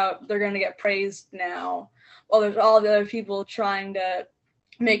 oh yeah, they're gonna get praised now, while there's all the other people trying to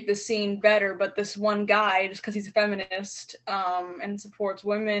make the scene better, but this one guy, just because he's a feminist and supports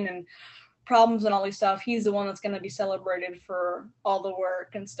women and problems and all these stuff, he's the one that's going to be celebrated for all the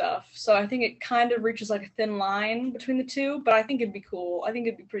work and stuff. So I think it kind of reaches like a thin line between the two, but I think it'd be cool. I think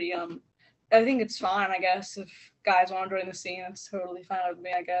it'd be pretty I think it's fine, I guess, if guys want to join the scene. It's totally fine with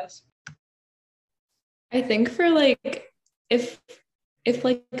me, I guess. I think for like if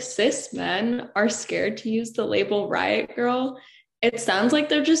like cis men are scared to use the label riot girl, it sounds like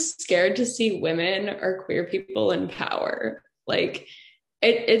they're just scared to see women or queer people in power. Like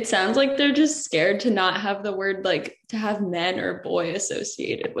it sounds like they're just scared to not have the word, like, to have men or boy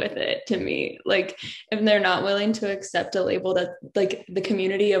associated with it, to me. Like, if they're not willing to accept a label that, like, the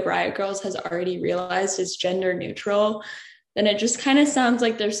community of riot girls has already realized is gender neutral, then it just kind of sounds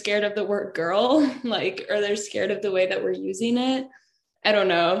like they're scared of the word girl, like, or they're scared of the way that we're using it. I don't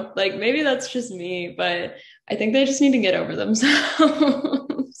know, like, maybe that's just me, but I think they just need to get over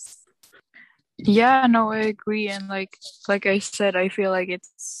themselves. Yeah, no, I agree. And like I said, I feel like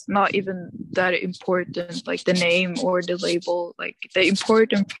it's not even that important, like the name or the label. Like the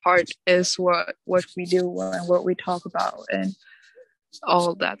important part is what we do and what we talk about and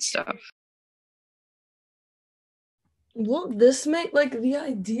all that stuff. What this make, like, the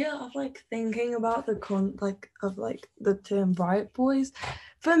idea of like thinking about the the term riot boys,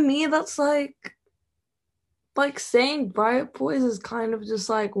 for me that's like saying riot boys is kind of just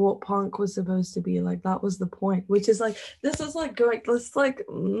like what punk was supposed to be. Like, that was the point, which is like, this is like going, this like,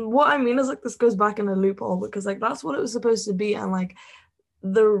 what I mean is like, this goes back in a loophole, because like that's what it was supposed to be. And like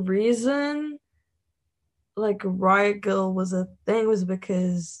the reason like riot girl was a thing was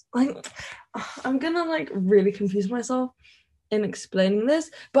because, like, I'm gonna like really confuse myself in explaining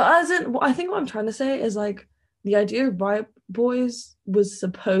this, but as in, I think what I'm trying to say is like the idea of riot boys was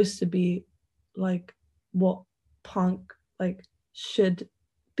supposed to be like what punk like should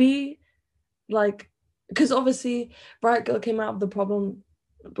be, like, because obviously riot girl came out of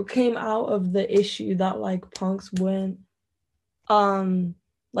the issue that like punks weren't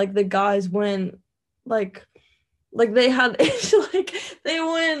like the guys weren't like they had issue, like they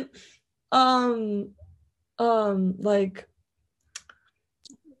weren't like,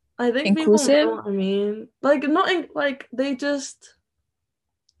 I think inclusive? people know what I mean, like not like they just,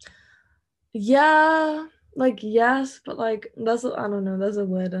 yeah, like, yes, but like that's I don't know, there's a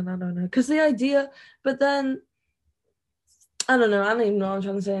word and I don't know, because the idea, but then I don't know, I don't even know what I'm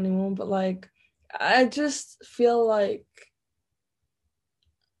trying to say anymore, but like I just feel like,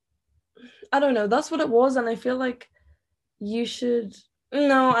 I don't know, that's what it was. And I feel like you should,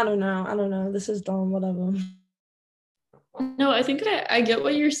 no, I don't know, this is dumb, whatever. No, I think I get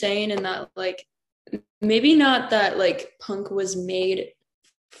what you're saying, in that like maybe not that like punk was made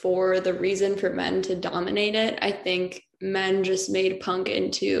for the reason for men to dominate it. I think men just made punk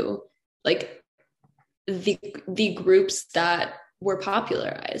into like the groups that were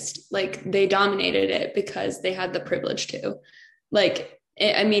popularized. Like they dominated it because they had the privilege to. Like,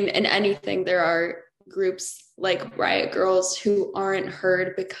 I mean, in anything, there are groups like Riot Grrrls who aren't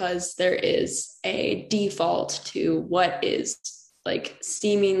heard because there is a default to what is like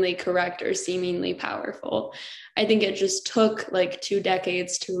seemingly correct or seemingly powerful. I think it just took like 2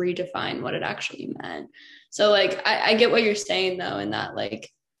 decades to redefine what it actually meant. So like I get what you're saying though, in that like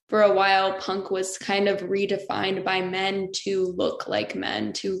for a while punk was kind of redefined by men to look like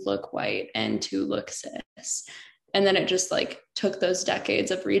men, to look white, and to look cis. And then it just like took those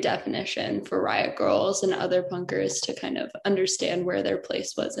decades of redefinition for Riot Grrrls and other punkers to kind of understand where their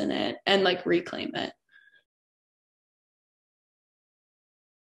place was in it and like reclaim it.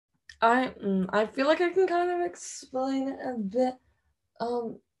 I feel like I can kind of explain it a bit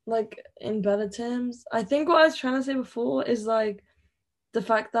like in better terms. I think what I was trying to say before is like the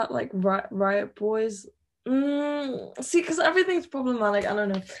fact that like Riot Boys see, because everything's problematic. I don't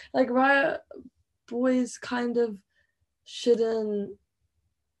know, like Riot Boys kind of shouldn't,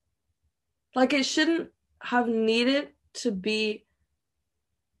 like, it shouldn't have needed to be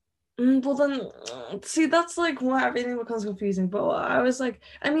well then see, that's like why everything becomes confusing. But I was like,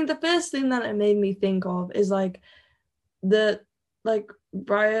 I mean, the first thing that it made me think of is like the like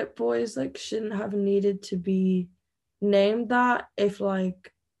Riot Boys like shouldn't have needed to be named that if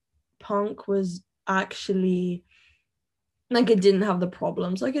like punk was actually like it didn't have the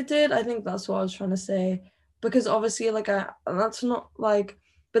problems like it did. I think that's what I was trying to say, because obviously like that's not like,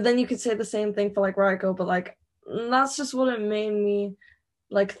 but then you could say the same thing for like Riot Grrrl, but like that's just what it made me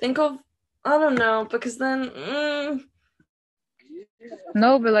like think of. I don't know, because then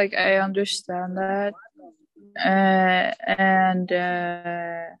No, but like I understand that, and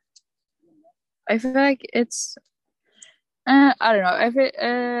I feel like it's I don't know if it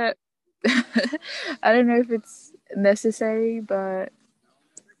I don't know if it's necessary, but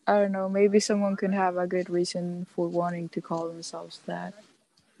I don't know, maybe someone can have a good reason for wanting to call themselves that.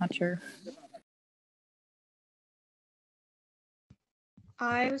 Not sure.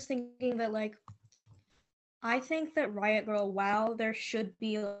 I was thinking that like I think that Riot Grrrl, while there should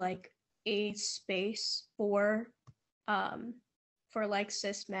be like a space for like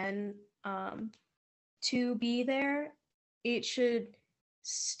cis men to be there, it should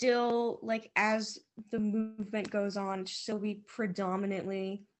still, like, as the movement goes on, still be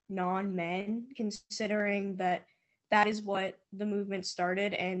predominantly non-men, considering that that is what the movement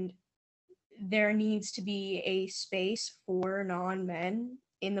started, and there needs to be a space for non-men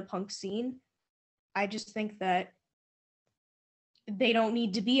in the punk scene. I just think that they don't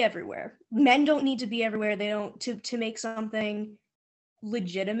need to be everywhere. Men don't need to be everywhere. They don't to make something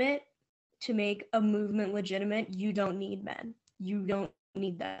legitimate, to make a movement legitimate, you don't need men. You don't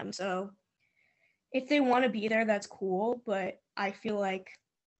need them. So if they want to be there, that's cool, but I feel like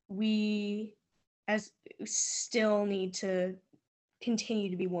we as still need to continue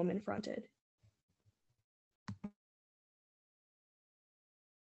to be woman fronted.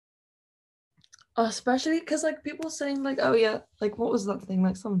 especially because like people saying like, oh yeah, like what was that thing,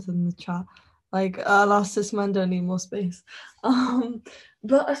 like someone said in the chat, like last cis men don't need more space.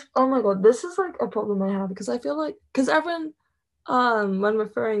 But oh my god, this is like a problem I have, because I feel like, because everyone when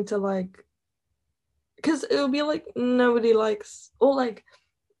referring to like, because it would be like nobody likes, or like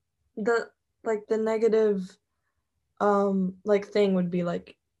the negative like thing would be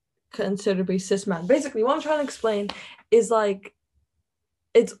like considerably cis men. Basically what I'm trying to explain is like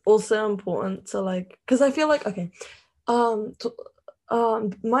it's also important to like, because I feel like, okay,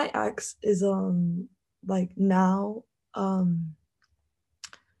 my ex is like now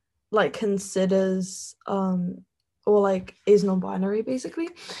like considers or like is non-binary basically.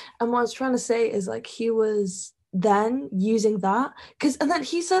 And what I was trying to say is like he was then using that, because, and then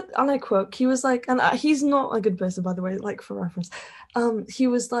he said, and I quote, he was like, and he's not a good person, by the way, like for reference, he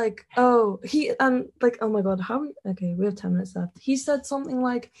was like, oh, he like, oh my god, okay, we have 10 minutes left. He said something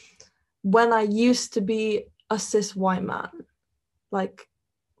like, when I used to be a cis white man, like,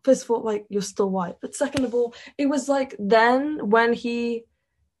 first of all, like, you're still white, but second of all, it was like then when he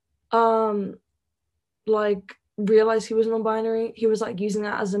like realized he was non-binary, he was like using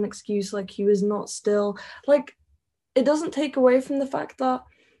that as an excuse, like he was not still like, it doesn't take away from the fact that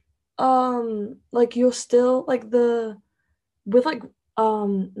like you're still like the with like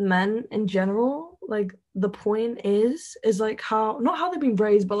men in general, like the point is like how, not how they've been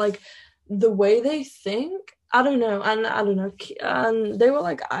raised, but like the way they think I don't know, and they were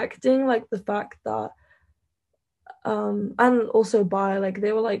like acting like the fact that and also bi, like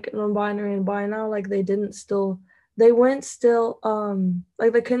they were like non-binary and bi now, like they weren't still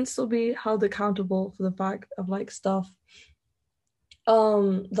like they couldn't still be held accountable for the fact of like stuff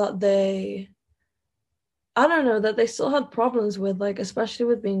that they, I don't know, that they still had problems with, like especially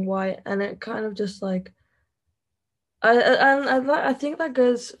with being white, and it kind of just like I think that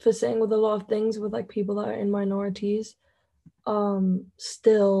goes for saying with a lot of things with like people that are in minorities,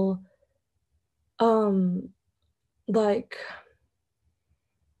 still like,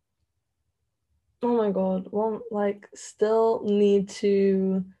 oh my god, won't like still need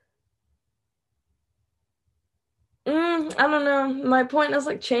to I don't know. My point has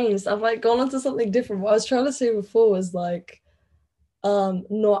like changed. I've like gone into something different. What I was trying to say before was like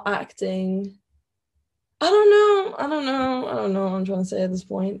not acting. I don't know what I'm trying to say at this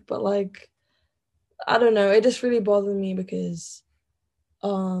point, but like I don't know, it just really bothered me because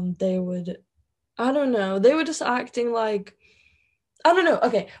they would, I don't know, they were just acting like, I don't know.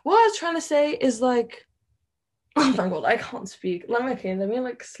 Okay, what I was trying to say is like, oh my god, I can't speak. Let me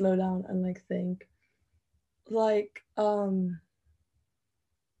like slow down and like think. Like, I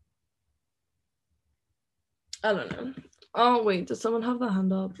don't know. Oh wait, does someone have their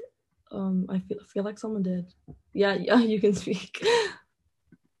hand up? I feel like someone did. Yeah, you can speak.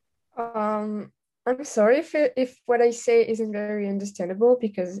 I'm sorry if what I say isn't very understandable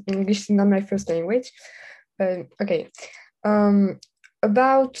because English is not my first language. But okay.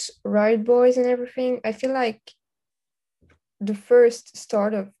 About Riot Boys and everything, I feel like the first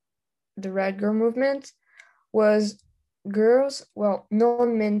start of the Riot Girl movement was girls, well,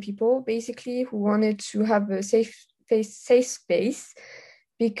 non-men people, basically, who wanted to have a safe space,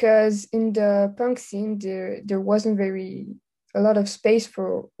 because in the punk scene there wasn't a lot of space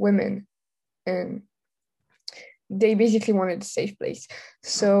for women, and they basically wanted a safe place.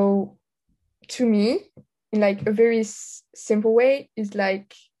 So to me, in like a very simple way, is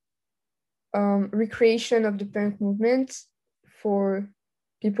like recreation of the punk movement for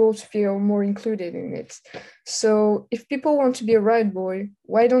people to feel more included in it. So if people want to be a riot boy,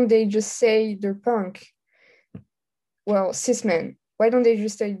 why don't they just say they're punk? Well, cis men, why don't they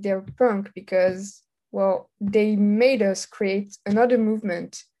just say they're punk? Because, well, they made us create another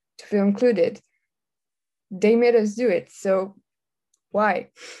movement to feel included. They made us do it, so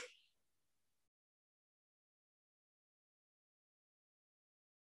why?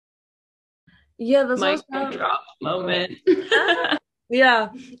 Yeah, that's mic drop moment. Yeah,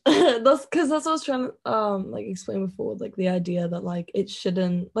 that's what I was trying to like explain before, like the idea that like it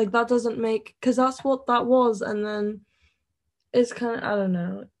shouldn't, like that doesn't make, because that's what that was, and then it's kind of, I don't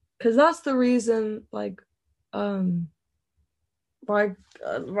know, because that's the reason like Riot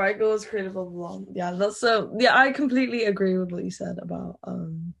Girl was created, blah blah blah. Yeah, that's so, yeah, I completely agree with what you said about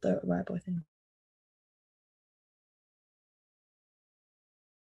the Riot Boy thing.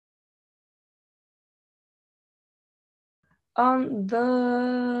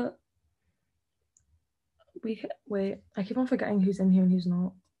 Wait, I keep on forgetting who's in here and who's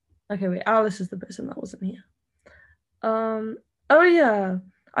not. Okay, wait, Alice is the person that wasn't here. Oh yeah,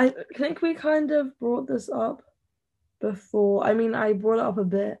 I think we kind of brought this up before. I mean, I brought it up a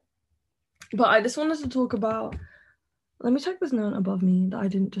bit, but I just wanted to talk about, let me check this note above me that I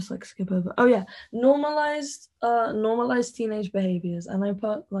didn't just like skip over. Oh yeah, normalized teenage behaviors, and I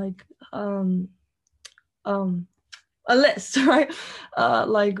put like a list, right?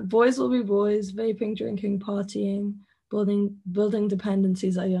 Like boys will be boys, vaping, drinking, partying, building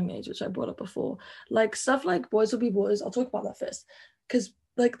dependencies at a young age, which I brought up before. Like stuff like boys will be boys. I'll talk about that first, because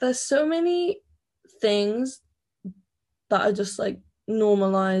like there's so many things that are just like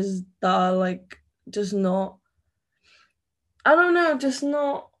normalized that are like just not, I don't know, just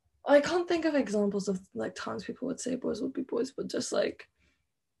not, I can't think of examples of like times people would say boys will be boys, but just like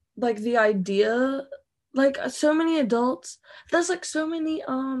the idea, like so many adults, there's like so many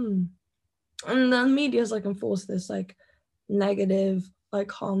and the media's like enforced this like negative, like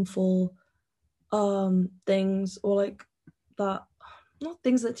harmful things, or like that, not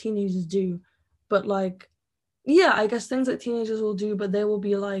things that teenagers do, but like, yeah, I guess things that teenagers will do, but they will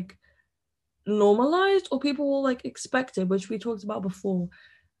be like normalized, or people will like expect it, which we talked about before.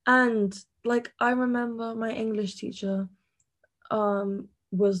 And like I remember my English teacher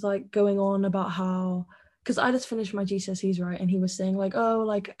was like going on about how, because I just finished my GCSEs, right, and he was saying like, oh,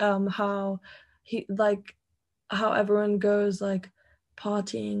 like how he, like how everyone goes like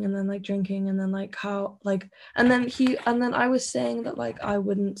partying and then like drinking, and then like how like, and then I was saying that like I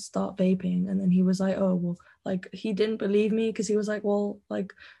wouldn't start vaping, and then he was like, oh well, like he didn't believe me, because he was like, well,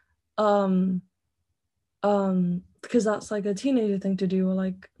 like because that's like a teenager thing to do, or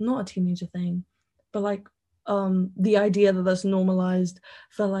like not a teenager thing, but like the idea that that's normalized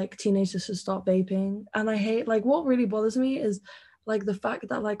for like teenagers to start vaping. And I hate, like, what really bothers me is like the fact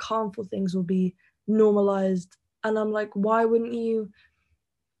that like harmful things will be normalized, and I'm like, why wouldn't you,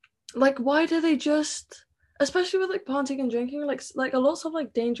 like, why do they just, especially with like partying and drinking, like a lots of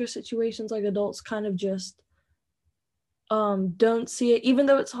like dangerous situations, like adults kind of just don't see it, even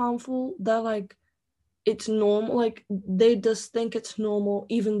though it's harmful. They're like, it's normal, like they just think it's normal,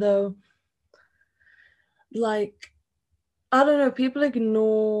 even though, like, I don't know, people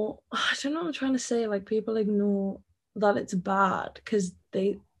ignore, I don't know what I'm trying to say, like people ignore that it's bad because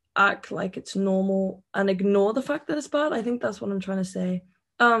they act like it's normal and ignore the fact that it's bad. I think that's what I'm trying to say.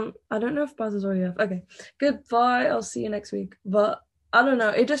 I don't know if Baz is already up. Okay, goodbye, I'll see you next week. But I don't know,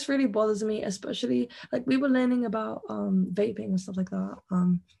 it just really bothers me, especially like we were learning about vaping and stuff like that,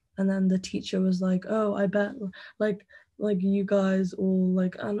 and then the teacher was like, oh, I bet like you guys all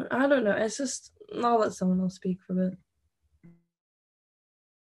like, I don't know, it's just, I'll let someone else speak for a bit.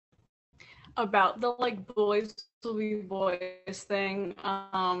 About the like boys will be boys thing,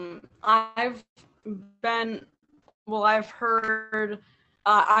 I've heard,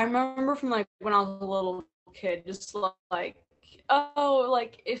 I remember from like when I was a little kid, just like, oh,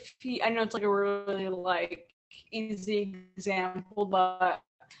 like if he, I know it's like a really like easy example, but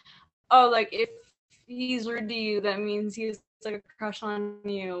oh, like if he's rude to you, that means he's like a crush on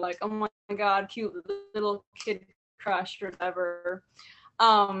you, like, oh my god, cute little kid crush or whatever.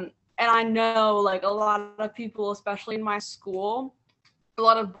 And I know like a lot of people, especially in my school, a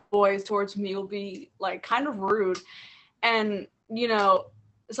lot of boys towards me will be like kind of rude. And, you know,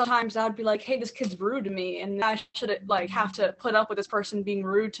 sometimes I'd be like, hey, this kid's rude to me, and I should like have to put up with this person being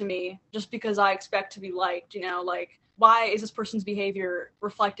rude to me just because I expect to be liked, you know, like, why is this person's behavior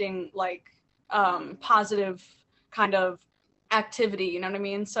reflecting like positive kind of activity, you know what I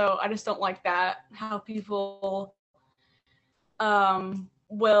mean? So I just don't like that, how people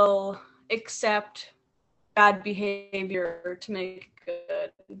will accept bad behavior to make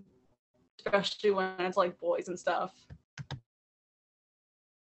it good, especially when it's like boys and stuff.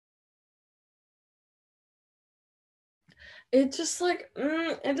 It just like,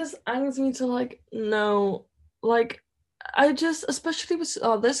 it just angers me to like, no, like, I just, especially with,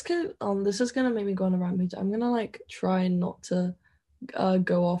 this is gonna make me go on a rampage. I'm gonna like try not to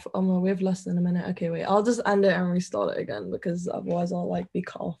go off. We have less than a minute. Okay, wait, I'll just end it and restart it again, because otherwise I'll like be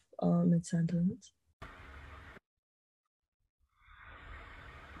cut off mid-sentence.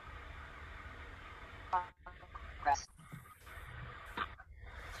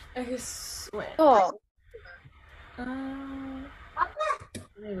 Okay, wait. Oh.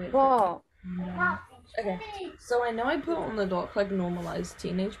 Wait, Wow. Okay, so I know I put on the doc like normalized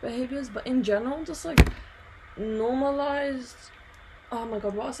teenage behaviors, but in general, just like normalized. Oh my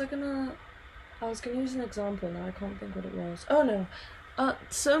god, what was I was gonna use an example now. I can't think what it was. Oh no,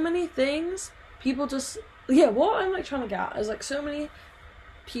 so many things people just, yeah. What I'm like trying to get at is like so many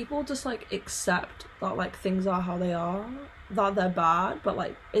people just like accept that like things are how they are, that they're bad, but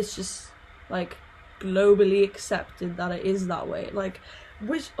like it's just like globally accepted that it is that way, like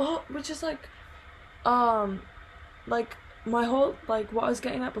which is like like my whole, like what I was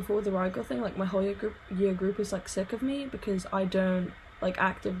getting at before the riot thing, like my whole year group is like sick of me because I don't like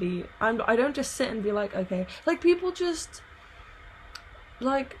actively, I don't just sit and be like, okay, like people just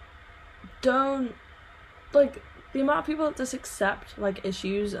like don't, like the amount of people that just accept like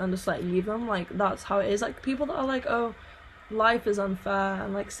issues and just like leave them, like that's how it is, like people that are like, oh, life is unfair,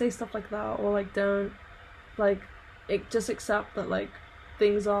 and like say stuff like that, or like don't like just accept that like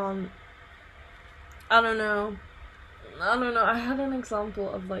things aren't, I don't know, I had an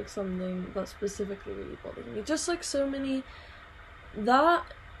example of like something that specifically really bothered me, just like so many, that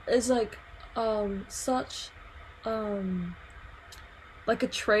is like such like a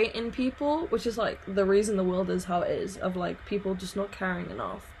trait in people, which is like the reason the world is how it is, of like people just not caring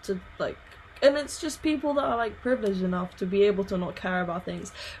enough to like, and it's just people that are like privileged enough to be able to not care about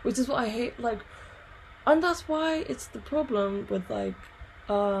things, which is what I hate, like, and that's why it's the problem with like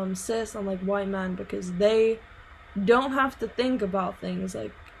cis and like white men, because they don't have to think about things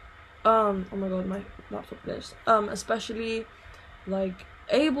like oh my god, my laptop glitched, especially like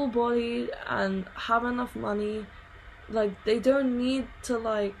able-bodied and have enough money, like they don't need to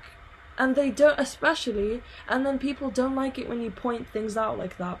like, and they don't, especially, and then people don't like it when you point things out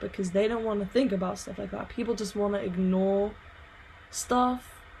like that, because they don't want to think about stuff like that. People just want to ignore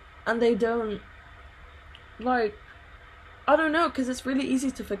stuff, and they don't, like, I don't know, because it's really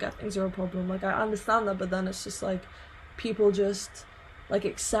easy to forget things are a problem, like I understand that, but then it's just like people just like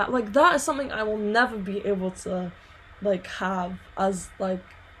accept, like that is something I will never be able to like have as like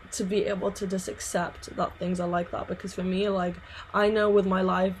to be able to just accept that things are like that, because for me, like, I know with my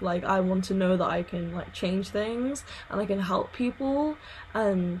life, like, I want to know that I can like change things and I can help people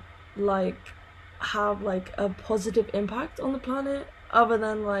and like have like a positive impact on the planet, other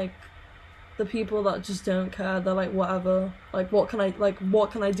than like the people that just don't care. They're like, whatever, like what can I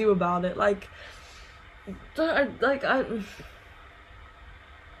do about it, like I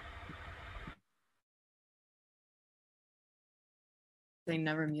They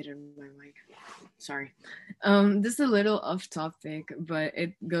never muted my mic. Sorry. This is a little off topic, but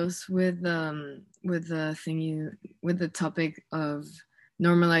it goes with the topic of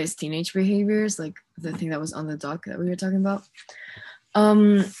normalized teenage behaviors, like the thing that was on the doc that we were talking about.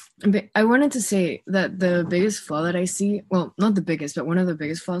 But I wanted to say that the biggest flaw that I see, well, not the biggest, but one of the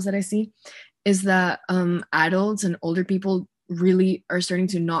biggest flaws that I see is that adults and older people really are starting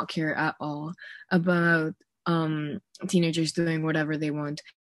to not care at all about teenagers doing whatever they want,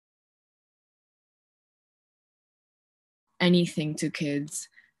 anything to kids.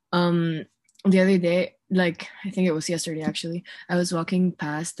 The other day, like I think it was yesterday actually, I was walking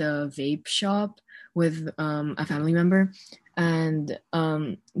past a vape shop with a family member, and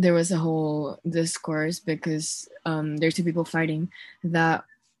there was a whole discourse because there are two people fighting that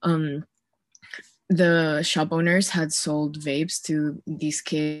the shop owners had sold vapes to these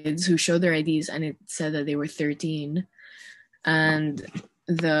kids who showed their IDs, and it said that they were 13, and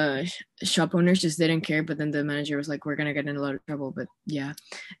the shop owners just didn't care. But then the manager was like, we're gonna get in a lot of trouble. But yeah,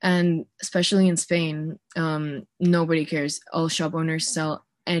 and especially in Spain, nobody cares. All shop owners sell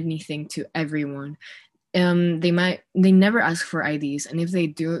anything to everyone. They never ask for IDs, and if they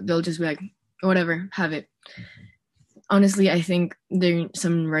do, they'll just be like, whatever, have it. Honestly, I think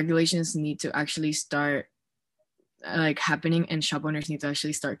some regulations need to actually start like happening, and shop owners need to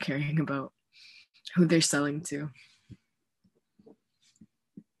actually start caring about who they're selling to.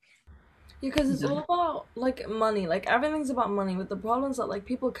 Because it's all about like money, like everything's about money. With the problems that like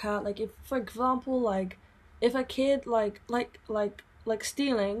people can't, like, if for example, like if a kid like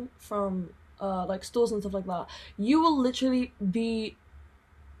stealing from like stores and stuff like that, you will literally be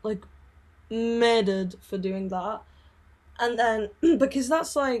like murdered for doing that. And then because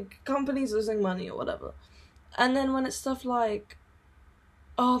that's like companies losing money or whatever. And then when it's stuff like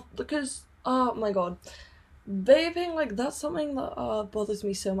oh my god, vaping, like that's something that bothers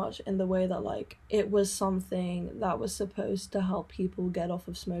me so much, in the way that like it was something that was supposed to help people get off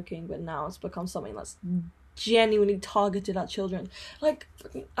of smoking, but now it's become something that's genuinely targeted at children, like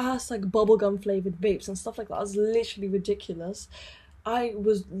ass like bubblegum flavored vapes and stuff like that. It's literally ridiculous. I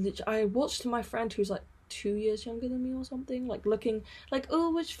watched my friend who's like 2 years younger than me or something, like looking like,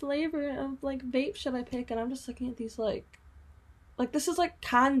 oh, which flavor of like vape should I pick, and I'm just looking at these like this is like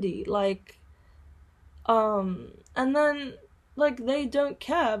candy, like and then like they don't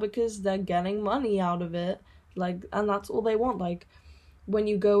care because they're getting money out of it, like, and that's all they want. Like when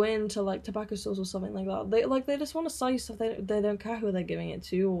you go into like tobacco stores or something like that, they just want to sell you stuff. They don't care who they're giving it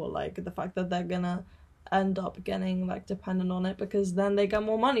to, or like the fact that they're gonna end up getting like dependent on it, because then they get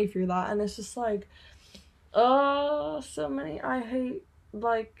more money through that. And it's just like so many I hate,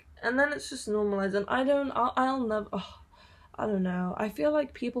 like, and then it's just normalized, and I'll never I don't know, I feel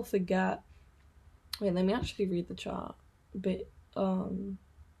like people forget. Wait, let me actually read the chat. But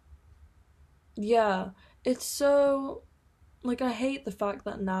yeah, it's so like, I hate the fact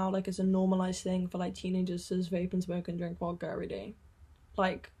that now like it's a normalized thing for like teenagers to just vape and smoke and drink vodka every day.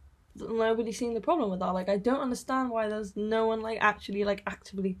 Like nobody's seeing the problem with that. Like I don't understand why there's no one like actually like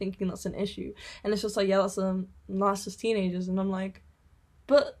actively thinking that's an issue. And it's just like, yeah, that's just teenagers. And I'm like,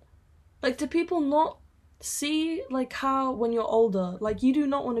 but like, do people not see like how when you're older, like you do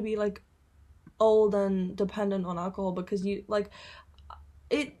not want to be like old and dependent on alcohol, because you like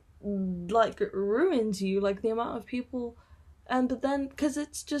it like ruins you, like the amount of people. And but then because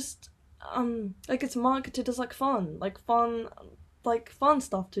it's just like it's marketed as like fun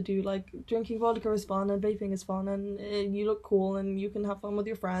stuff to do, like drinking vodka is fun and vaping is fun, and you look cool and you can have fun with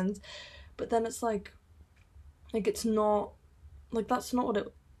your friends. But then it's like it's not, like that's not what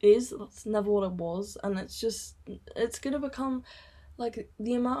it is, that's never what it was. And it's gonna become like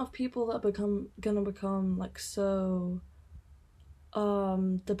the amount of people that gonna become like so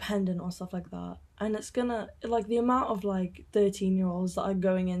dependent on stuff like that, and it's gonna like the amount of like 13-year-olds that are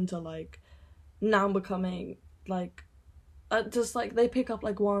going into like now becoming like just like they pick up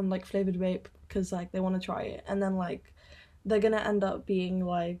like one like flavored vape because like they want to try it, and then like they're gonna end up being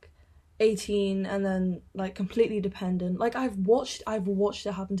like 18 and then like completely dependent. Like I've watched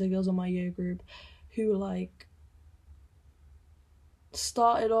it happen to girls on my year group who like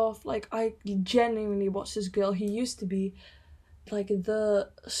started off, like, I genuinely watched this girl who used to be like the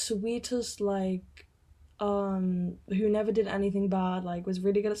sweetest, like, who never did anything bad, like was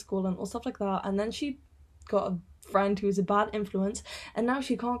really good at school and all stuff like that, and then she got a friend who was a bad influence, and now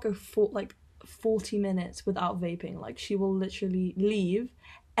she can't go for like 40 minutes without vaping. Like, she will literally leave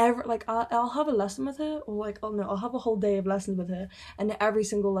I'll have a lesson with her, or like, oh no, I'll have a whole day of lessons with her, and every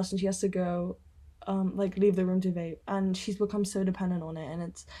single lesson she has to go like leave the room to vape, and she's become so dependent on it, and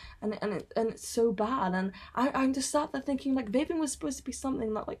it's so bad. And I'm just sat there thinking, like, vaping was supposed to be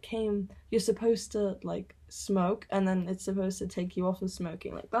something that like you're supposed to like smoke, and then it's supposed to take you off of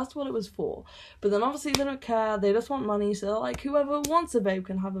smoking. Like, that's what it was for. But then obviously they don't care, they just want money, so like whoever wants a vape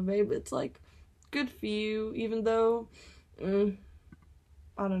can have a vape. It's like, good for you, even though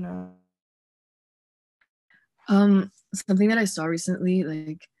I don't know. Something that I saw recently,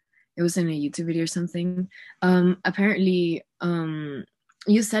 like it was in a YouTube video or something. Apparently,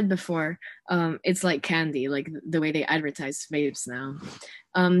 you said before, it's like candy, like the way they advertise vapes now.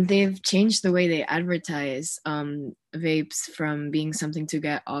 They've changed the way they advertise vapes from being something to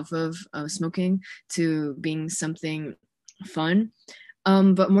get off of smoking to being something fun.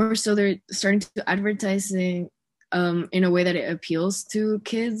 But more so, they're starting to advertising in a way that it appeals to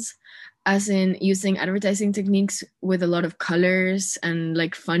kids, as in using advertising techniques with a lot of colors and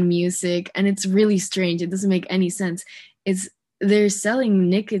like fun music, and it's really strange. It doesn't make any sense. They're selling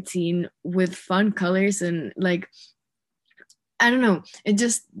nicotine with fun colors, and like, I don't know, it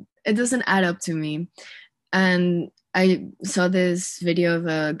doesn't add up to me. And I saw this video of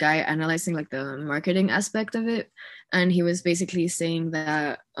a guy analyzing like the marketing aspect of it, and he was basically saying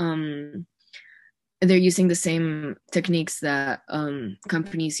that they're using the same techniques that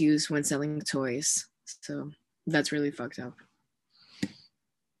companies use when selling toys. So that's really fucked up.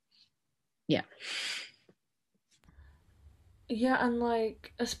 Yeah. Yeah, and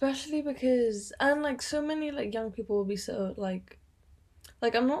like, especially because, and like, so many like young people will be so like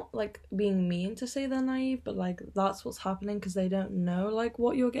I'm not like being mean to say they're naive, but like that's what's happening because they don't know like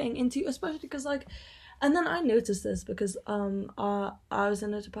what you're getting into, especially because like. And then I noticed this because I was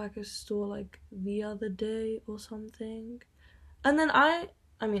in a tobacco store like the other day or something, and then I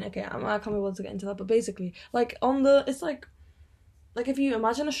mean, okay, I can't be able to get into that, but basically, like, it's like if you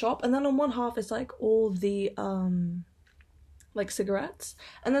imagine a shop, and then on one half it's like all the like cigarettes,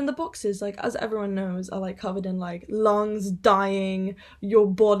 and then the boxes, like, as everyone knows, are like covered in like lungs dying, your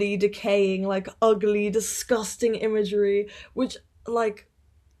body decaying, like ugly, disgusting imagery, which like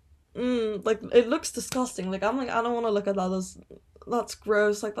like, it looks disgusting. Like, I'm like, I don't want to look at that. That's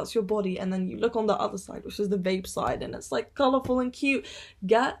gross. Like, that's your body. And then you look on the other side, which is the vape side, and it's like colorful and cute.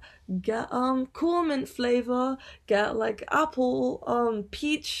 Get cool mint flavor. Get like apple,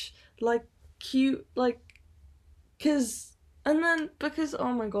 peach, like cute, like, because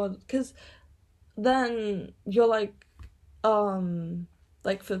oh my god, because then you're like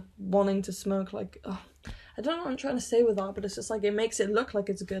for wanting to smoke, like, I don't know what I'm trying to say with that, but it's just like, it makes it look like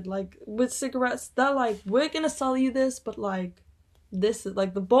it's good. Like, with cigarettes, they're like, we're gonna sell you this, but like, this is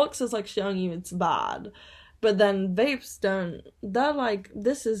like, the box is like showing you it's bad, but then vapes don't. They're like,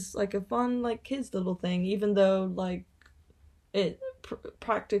 this is like a fun like kids little thing, even though like it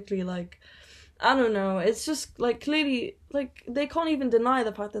practically, like, I don't know, it's just like, clearly, like, they can't even deny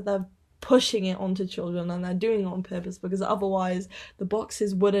the fact that they're pushing it onto children, and they're doing it on purpose, because otherwise the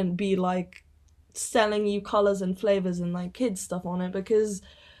boxes wouldn't be like selling you colors and flavors and like kids stuff on it, because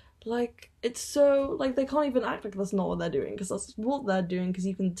like, it's so like, they can't even act like that's not what they're doing, because that's what they're doing, because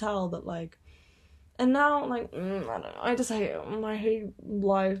you can tell that like. And now, like, I don't know, I just hate it. I hate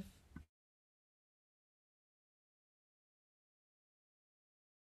life.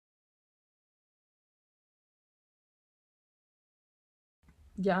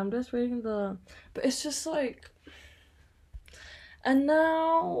 Yeah, I'm just reading but it's just like, and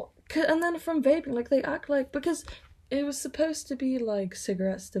now, and then from vaping, like, they act like, because it was supposed to be like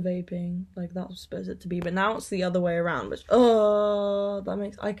cigarettes to vaping, like that was supposed it to be, but now it's the other way around, which, that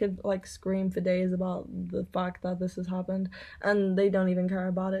makes, I could like scream for days about the fact that this has happened, and they don't even care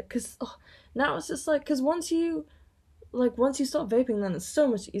about it, because now it's just like, because once you stop vaping, then it's so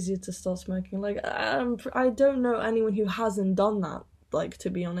much easier to start smoking. Like, I don't know anyone who hasn't done that, like, to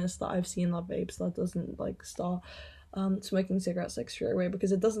be honest, that I've seen that vapes that doesn't like start smoking cigarettes like straight away,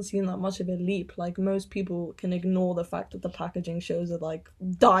 because it doesn't seem that much of a leap. Like, most people can ignore the fact that the packaging shows a like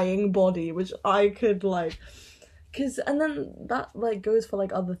dying body, which I could like, and then that like goes for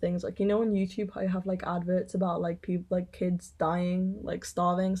like other things, like, you know, on YouTube how you have like adverts about like people, like kids dying, like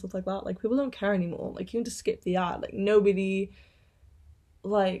starving, stuff like that. Like, people don't care anymore. Like, you can just skip the ad. Like, nobody,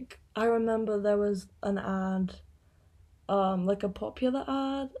 like, I remember there was an ad like a popular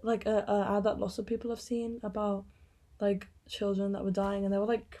ad, like a ad that lots of people have seen about like children that were dying, and there were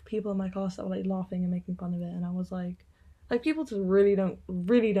like people in my class that were like laughing and making fun of it, and I was like people just really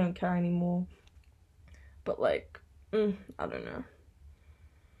don't care anymore. But like, I don't know.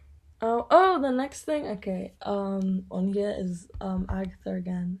 Oh, the next thing, okay, on here is Agatha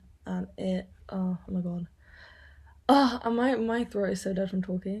again, and it, oh my god, my throat is so dead from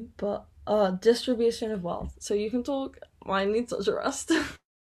talking. But distribution of wealth. So you can talk. Mine needs such a rest.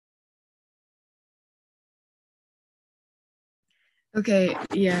 Okay,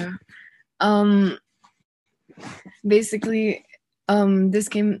 yeah. Basically, this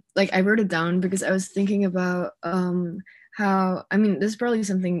came, like, I wrote it down because I was thinking about how, I mean, this is probably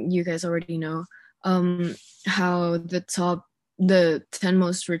something you guys already know, how the 10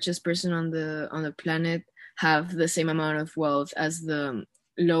 most richest person on the planet have the same amount of wealth as the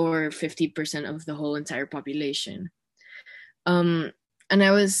lower 50% of the whole entire population. And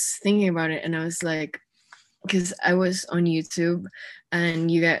I was thinking about it, and I was like, because I was on YouTube, and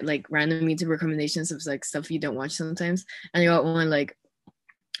you get like random YouTube recommendations of like stuff you don't watch sometimes, and I got one like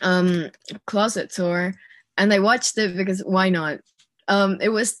closet tour, and I watched it because why not? It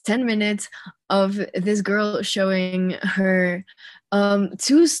was 10 minutes of this girl showing her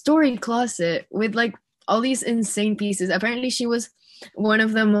 2-story closet with like all these insane pieces. Apparently she was one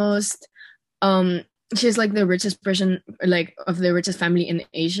of the most she's like the richest person, like of the richest family in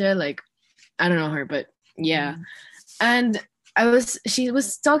Asia. Like, I don't know her, but yeah. And she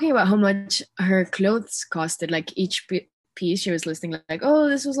was talking about how much her clothes costed, like each piece she was listing, like, oh,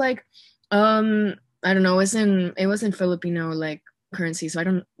 this was like I don't know, it was in Filipino like currency, so I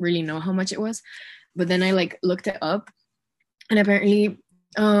don't really know how much it was. But then I like looked it up, and apparently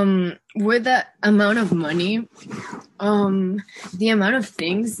with that amount of money, the amount of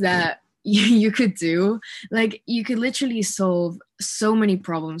things that you could do, like you could literally solve so many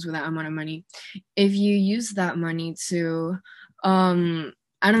problems with that amount of money if you use that money to I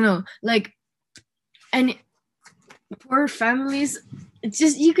don't know, like, and poor families, it's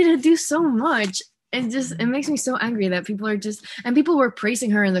just, you could do so much. It makes me so angry that people were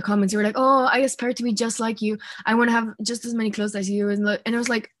praising her in the comments. They were like, oh, I aspire to be just like you, I want to have just as many clothes as you, and I was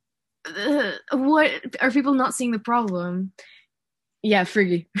like, what, are people not seeing the problem? Yeah,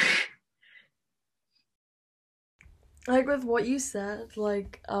 Friggy. Like with what you said,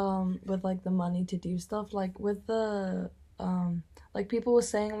 like with like the money to do stuff, like with the like people were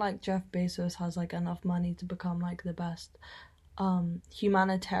saying like Jeff Bezos has like enough money to become like the best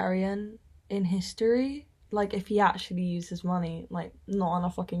humanitarian in history, like if he actually used his money, like not on a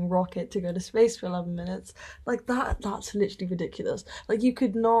fucking rocket to go to space for 11 minutes, like that's literally ridiculous. Like you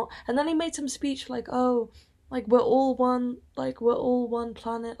could not. And then he made some speech like, oh, like we're all one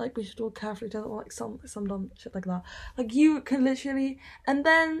planet, like we should all care for each other, or like some dumb shit like that. Like you could literally. And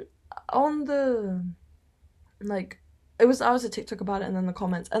then on the like I was a TikTok about it, and then the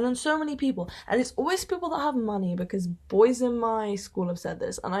comments, and then so many people, and it's always people that have money, because boys in my school have said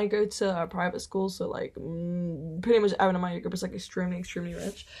this, and I go to a private school, so like pretty much everyone in my group is like extremely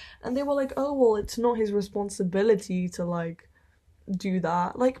rich, and they were like, oh well, it's not his responsibility to like do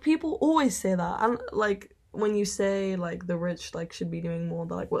that. Like people always say that, and like when you say like the rich like should be doing more,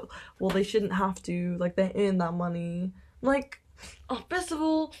 they're like, well they shouldn't have to, like they earn that money. Like, oh, first of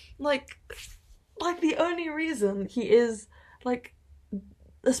all, like the only reason he is like,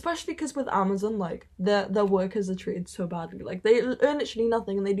 especially because with Amazon, like their workers are treated so badly, like they earn literally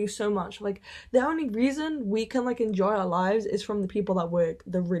nothing and they do so much. Like the only reason we can like enjoy our lives is from the people that work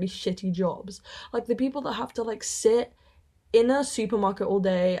the really shitty jobs, like the people that have to like sit in a supermarket all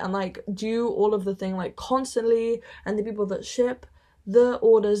day and like do all of the thing like constantly, and the people that ship the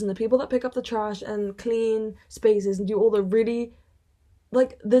orders, and the people that pick up the trash and clean spaces and do all the really,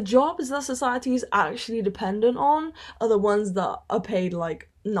 like the jobs that society is actually dependent on are the ones that are paid like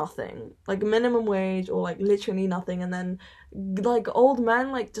nothing, like minimum wage or like literally nothing. And then like old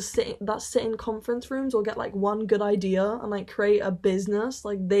men like just sit in conference rooms or get like one good idea and like create a business,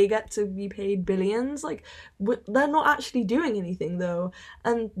 like they get to be paid billions. Like they're not actually doing anything though,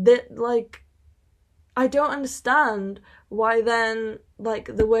 and that like I don't understand why then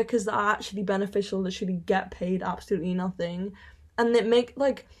like the workers that are actually beneficial literally get paid absolutely nothing. And it make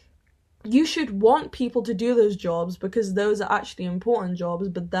like, you should want people to do those jobs because those are actually important jobs,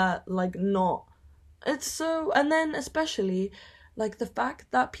 but that like not. It's so. And then especially like the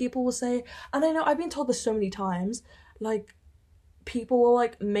fact that people will say, and I know I've been told this so many times, like people will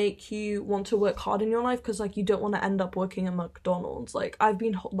like make you want to work hard in your life because like you don't want to end up working at McDonald's. Like I've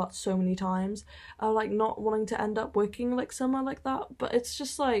been told that so many times, like not wanting to end up working like somewhere like that. But it's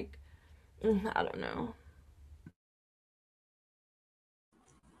just like, I don't know.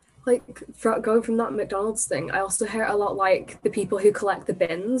 like going from that McDonald's thing, I also hear a lot like the people who collect the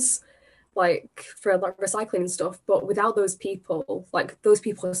bins, like for like recycling and stuff. But without those people, like those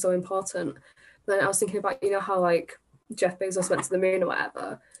people are so important. Then I was thinking about, you know, how like Jeff Bezos went to the moon or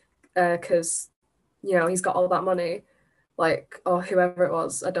whatever, because you know he's got all that money, like, or whoever it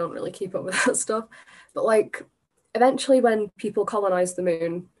was. I don't really keep up with that stuff, but like eventually when people colonize the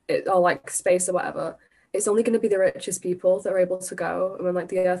moon, or like space or whatever, it's only going to be the richest people that are able to go. And when like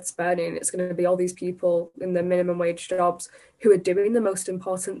the Earth's burning, it's going to be all these people in the minimum wage jobs who are doing the most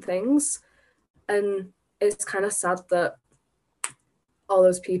important things. And it's kind of sad that all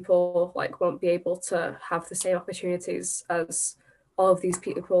those people like won't be able to have the same opportunities as all of these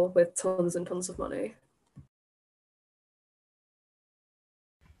people with tons and tons of money.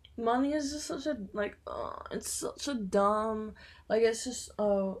 Money is just such a, like, it's such a dumb, like, it's just,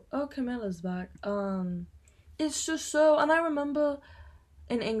 Camilla's back. It's just so, and I remember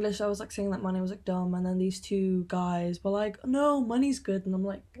in English I was like saying that money was like dumb, and then these two guys were like, no, money's good, and I'm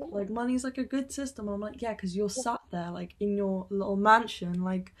like money's like a good system, and I'm like, yeah, because you're sat there like in your little mansion,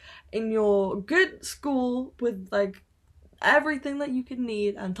 like in your good school with like everything that you could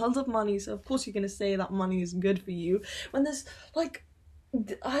need and tons of money, so of course you're gonna say that money is good for you when there's like,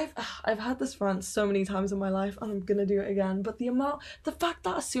 I've had this rant so many times in my life, and I'm gonna do it again, but the fact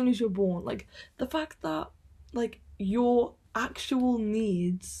that as soon as you're born, like the fact that like your actual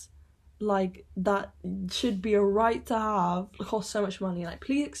needs, like that should be a right to have, cost so much money. Like,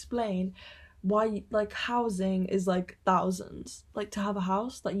 please explain why like housing is like thousands, like to have a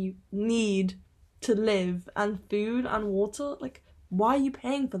house that you need to live, and food and water, like why are you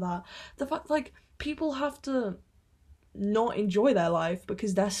paying for that? The fact like people have to not enjoy their life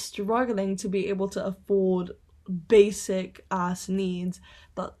because they're struggling to be able to afford basic ass needs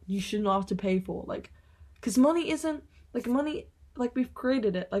that you should not have to pay for, like, because money isn't like money, like we've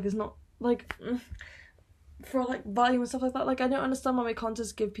created it, like it's not like for like value and stuff like that. Like I don't understand why we can't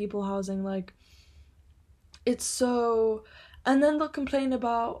just give people housing, like it's so, and then they'll complain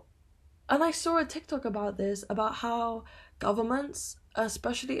about, and I saw a TikTok about this, about how governments,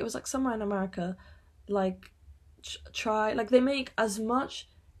 especially it was like somewhere in America, like try, like they make as much,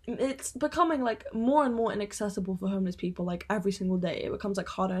 it's becoming like more and more inaccessible for homeless people, like every single day it becomes like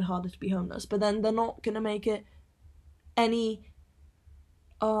harder and harder to be homeless, but then they're not gonna make it any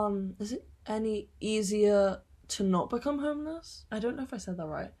is it any easier to not become homeless? I don't know if I said that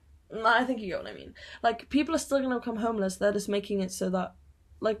right. I think you get what I mean. Like people are still gonna become homeless, they're just making it so that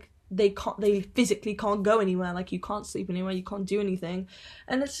like they physically can't go anywhere, like you can't sleep anywhere, you can't do anything,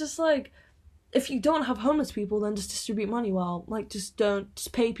 and it's just like, if you don't have homeless people, then just distribute money well. Like, just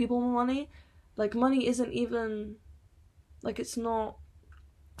pay people more money. Like, money isn't even, like, it's not,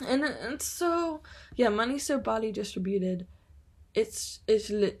 and it's so, yeah, money's so badly distributed. It's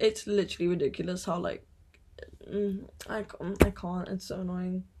literally ridiculous how, like, I can't, it's so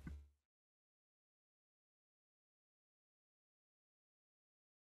annoying.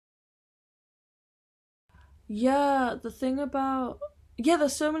 Yeah, the thing about, yeah,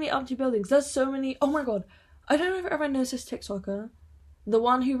 there's so many empty buildings. There's so many, oh my god. I don't know if everyone knows this TikToker. The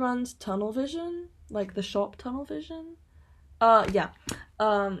one who runs Tunnel Vision, like the shop Tunnel Vision. Yeah.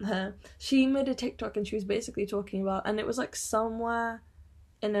 Her. She made a TikTok and she was basically talking about, and it was like somewhere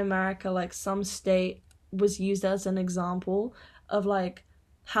in America, like some state was used as an example of like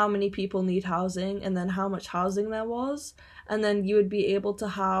how many people need housing and then how much housing there was, and then you would be able to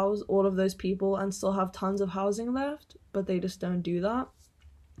house all of those people and still have tons of housing left, but they just don't do that.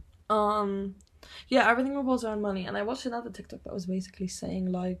 Yeah, everything revolves around money. And I watched another TikTok that was basically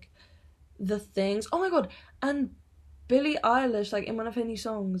saying like the things, oh my god, and Billie Eilish, like in one of her new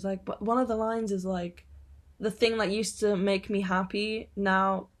songs, like one of the lines is like, the thing that used to make me happy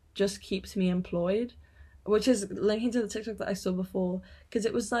now just keeps me employed, which is linking to the TikTok that I saw before, because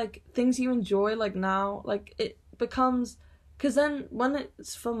it was like things you enjoy, like now, like it becomes, because then when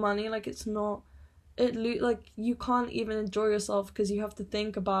it's for money, like it's not, like you can't even enjoy yourself because you have to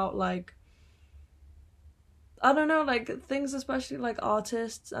think about like, I don't know, like things, especially like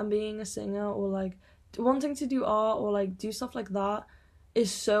artists and being a singer or like wanting to do art or like do stuff like that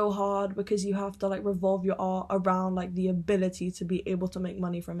is so hard because you have to like revolve your art around like the ability to be able to make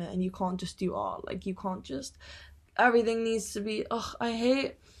money from it, and you can't just do art, like you can't just, everything needs to be, I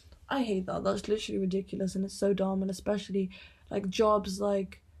hate that. That's literally ridiculous, and it's so dumb. And especially like jobs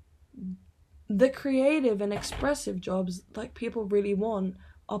like the creative and expressive jobs like people really want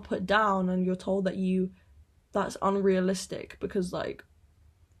are put down, and you're told that that's unrealistic because like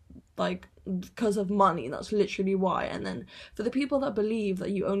because of money. That's literally why. And then for the people that believe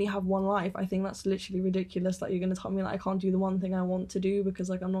that you only have one life, I think that's literally ridiculous, that you're going to tell me that I can't do the one thing I want to do because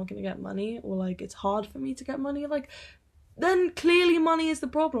like I'm not going to get money, or like it's hard for me to get money. Like, then clearly money is the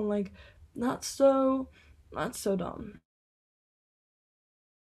problem. Like, that's so dumb.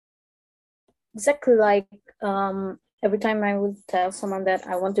 Exactly, like every time I would tell someone that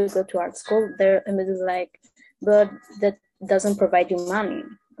I want to go to art school, they're immediately like, but that doesn't provide you money.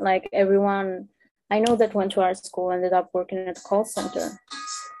 Like everyone I know that went to art school ended up working at a call center,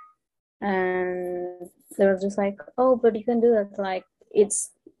 and they were just like, oh, but you can do that. Like, it's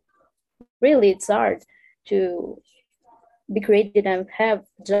hard to be creative and have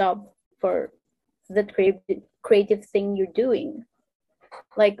a job for that creative thing you're doing.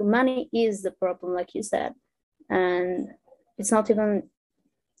 Like, money is the problem, like you said, and it's not even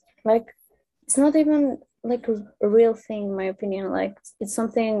like a real thing, in my opinion. Like, it's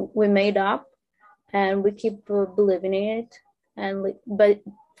something we made up and we keep believing in it, and but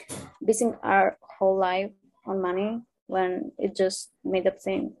basing our whole life on money when it just made up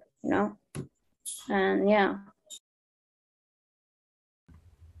thing, and yeah,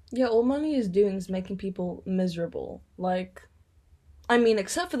 all money is doing is making people miserable. Like, I mean,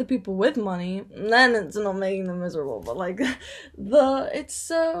 except for the people with money, then it's not making them miserable, but like it's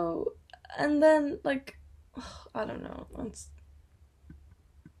so, and then like I don't know, it's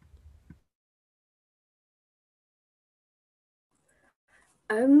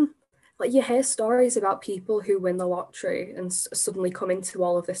like, you hear stories about people who win the lottery and suddenly come into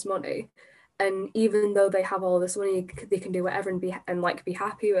all of this money, and even though they have all this money, they can do whatever and be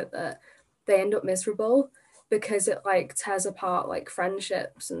happy with it, they end up miserable because it like tears apart like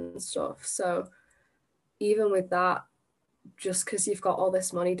friendships and stuff. So even with that, just because you've got all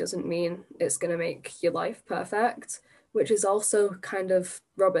this money doesn't mean it's going to make your life perfect, which is also kind of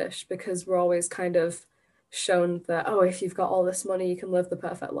rubbish, because we're always kind of shown that, oh, if you've got all this money, you can live the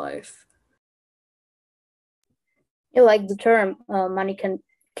perfect life. like the term money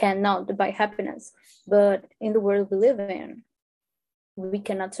cannot buy happiness, but in the world we live in, we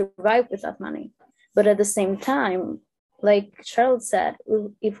cannot survive without money. But at the same time, like Charlotte said,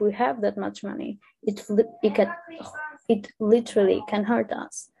 if we have that much money, it literally can hurt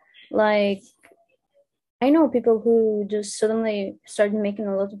us. Like, I know people who just suddenly started making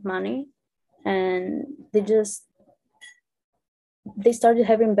a lot of money, and they started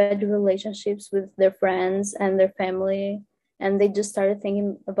having bad relationships with their friends and their family, and they just started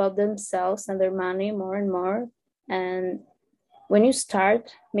thinking about themselves and their money more and more. And when you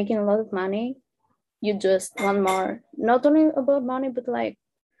start making a lot of money, you just want more, not only about money, but like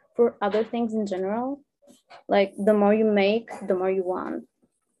for other things in general. Like, the more you make, the more you want.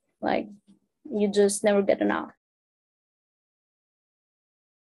 Like, you just never get enough.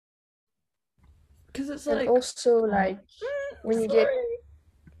 Because it's And like, also like when you get,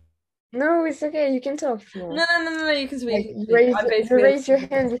 no, it's okay, you can talk if you want. No, you can speak. Like, you raise your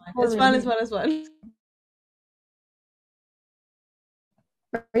hand before It's me. fine, it's fine.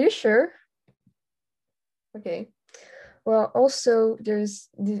 Are you sure? Okay. Well, also there's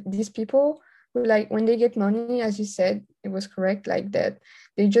these people who, like, when they get money, as you said, it was correct, like that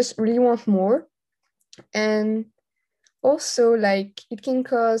they just really want more. And also, like, it can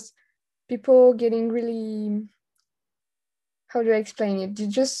cause people getting really, how do I explain it? They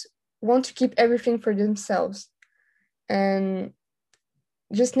just want to keep everything for themselves and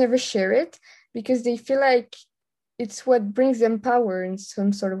just never share it, because they feel like it's what brings them power in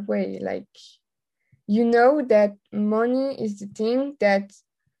some sort of way. Like, you know that money is the thing that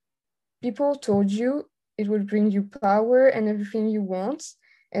people told you it would bring you power and everything you want,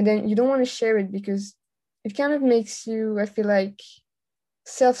 and then you don't want to share it because it kind of makes you, I feel like,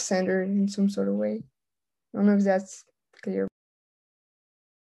 self-centered in some sort of way. I don't know if that's clear.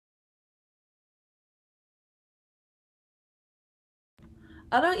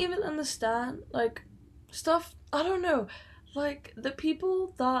 I don't even understand, like, stuff, I don't know, like, the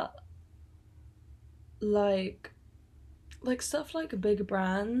people that, like stuff like big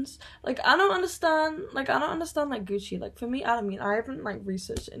brands, like, I don't understand, like, Gucci. Like, for me, I mean, I haven't, like,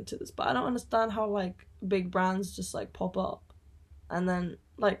 researched into this, but I don't understand how, like, big brands just, like, pop up, and then,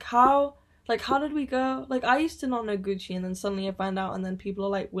 like, how did we go, like, I used to not know Gucci, and then suddenly I find out, and then people are,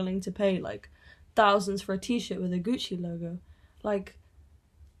 like, willing to pay, like, thousands for a t-shirt with a Gucci logo. Like,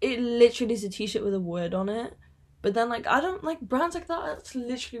 it literally is a t-shirt with a word on it. But then, like, I don't like brands like that. It's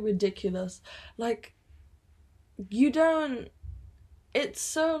literally ridiculous. Like, you don't, it's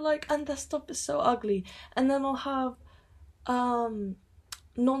so, like, and their stuff is so ugly. And then I'll have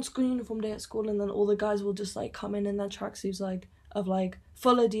non-school uniform day at school, and then all the guys will just, like, come in their tracksuits, like, of like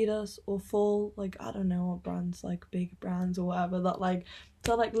full Adidas or full like I don't know what brands, like big brands or whatever, that like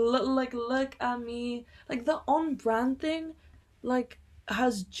to like look at me, like the on brand thing like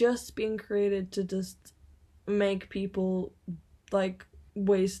has just been created to just make people like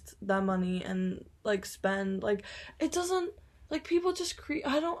waste their money and like spend, like it doesn't, like people just create,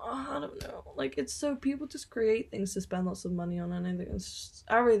 I don't know, like it's so people just create things to spend lots of money on, and I think it's just,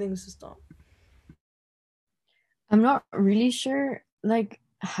 everything's just dumb. I'm not really sure like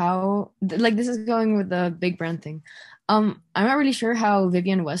how like this is going with the big brand thing. I'm not really sure how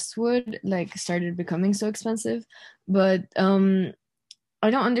Vivienne Westwood like started becoming so expensive, but I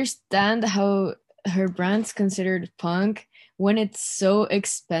don't understand how her brand's considered punk when it's so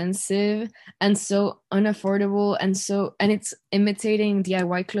expensive and so unaffordable and it's imitating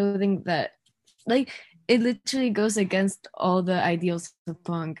DIY clothing that like it literally goes against all the ideals of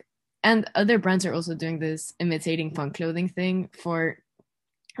punk. And other brands are also doing this imitating punk clothing thing for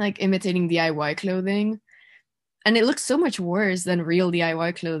like imitating DIY clothing. And it looks so much worse than real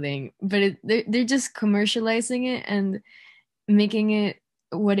DIY clothing, but they're just commercializing it and making it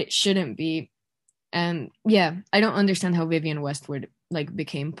what it shouldn't be. And yeah, I don't understand how Vivienne Westwood like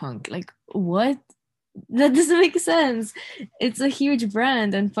became punk. Like what? That doesn't make sense. It's a huge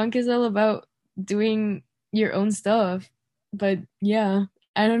brand and punk is all about doing your own stuff. But yeah,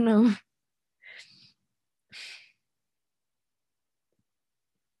 I don't know.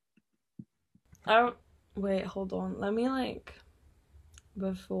 Oh, wait, hold on. Let me like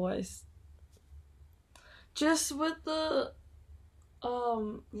before just with the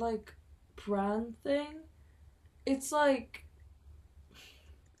like brand thing, it's like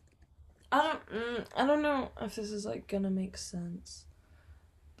I don't know if this is like gonna make sense,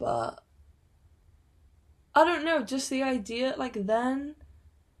 but I don't know, just the idea, like then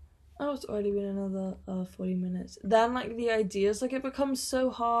oh, it's already been another 40 minutes. Then like the ideas, like it becomes so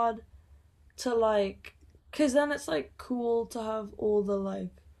hard to like, because then it's like cool to have all the like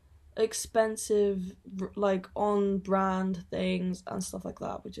expensive like on brand things and stuff like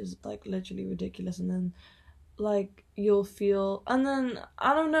that, which is like literally ridiculous, and then like you'll feel, and then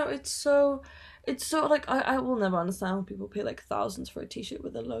I don't know, it's so like I will never understand when people pay like thousands for a t-shirt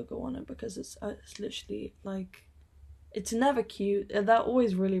with a logo on it, because it's literally like it's never cute, they're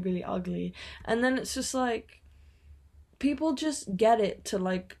always really really ugly, and then it's just like people just get it to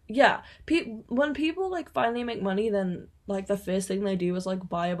like, yeah, when people like finally make money, then like the first thing they do is like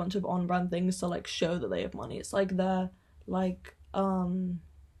buy a bunch of on-brand things to like show that they have money. It's like they're like oh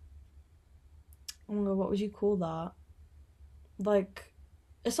my god, what would you call that, like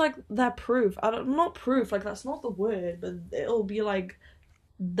it's like their proof, not proof, like that's not the word, but it'll be like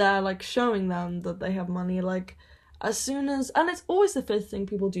they're like showing them that they have money, like as soon as, and it's always the first thing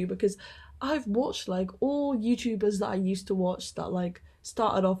people do, because I've watched like all YouTubers that I used to watch that like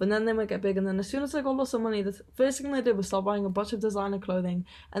started off and then they might get big, and then as soon as they got lots of money, the first thing they did was start buying a bunch of designer clothing,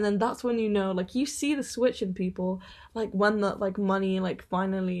 and then that's when you know, like you see the switch in people, like when the like money like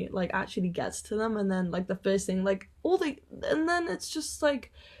finally like actually gets to them, and then like the first thing like and then it's just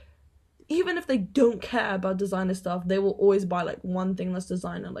like, even if they don't care about designer stuff, they will always buy like one thing that's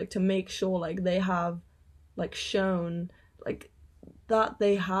designer, like to make sure like they have like shown like that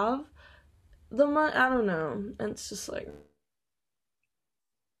they have the money. I don't know. And it's just like.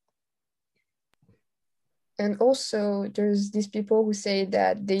 And also, there's these people who say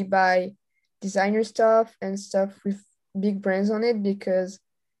that they buy designer stuff and stuff with big brands on it because,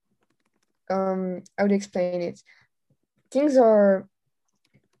 I would explain it. Things are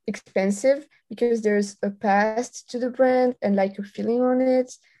expensive because there's a past to the brand and like a feeling on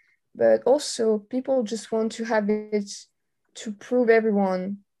it, but also people just want to have it to prove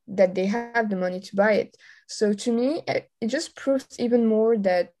everyone that they have the money to buy it. So to me, it just proves even more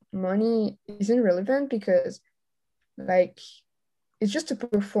that money isn't relevant, because like it's just a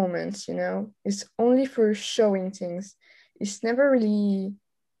performance, it's only for showing things. It's never really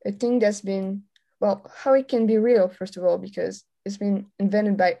a thing that's been, well, how it can be real, first of all, because it's been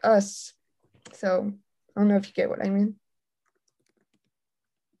invented by us. So I don't know if you get what I mean.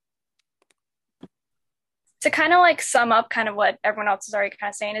 To kind of like sum up kind of what everyone else is already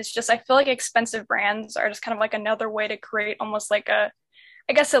kind of saying, is just I feel like expensive brands are just kind of like another way to create almost like a,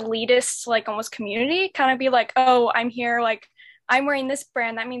 I guess, elitist like almost community, kind of be like, oh, I'm here, like I'm wearing this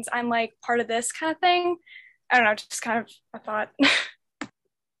brand, that means I'm like part of this kind of thing. I don't know, just kind of a thought.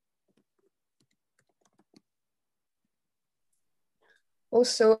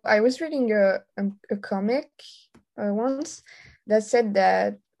 Also, I was reading a comic once that said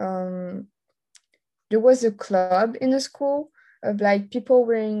that there was a club in the school of like people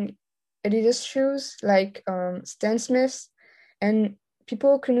wearing Adidas shoes, like Stan Smiths, and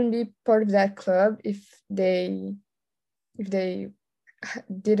people couldn't be part of that club if they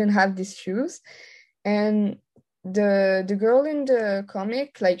didn't have these shoes. And the girl in the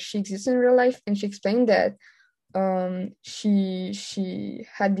comic, like, she exists in real life, and she explained that she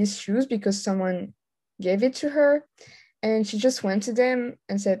had these shoes because someone gave it to her, and she just went to them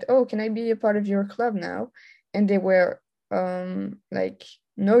and said, "Oh, can I be a part of your club now?" And they were like,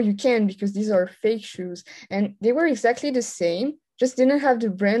 "No, you can't, because these are fake shoes." And they were exactly the same, just didn't have the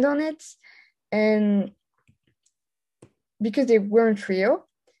brand on it. And because they weren't real,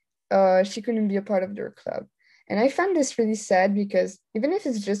 she couldn't be a part of their club. And I found this really sad, because even if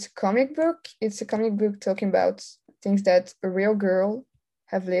it's just a comic book, it's a comic book talking about things that a real girl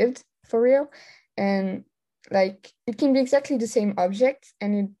have lived for real. And like, it can be exactly the same object,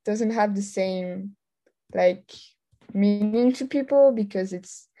 and it doesn't have the same like meaning to people because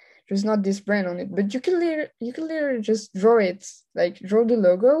there's not this brand on it. But you can literally just draw it, like draw the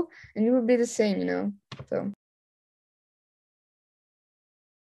logo, and it will be the same, you know. So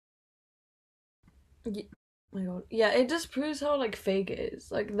Yeah. Oh my god. Yeah, it just proves how like fake it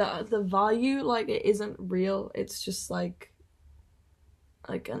is. Like the value, like, it isn't real. It's just like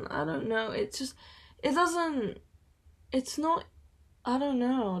and I don't know. It's just it doesn't. It's not. I don't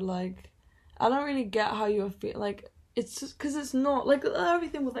know. Like, I don't really get how you feel. Like, it's just because it's not like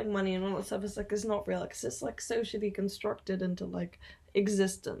everything with like money and all that stuff. It's like it's not real. Like, it's like socially constructed into like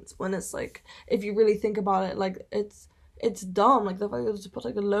existence. When it's like, if you really think about it, like it's dumb. Like the fact that to put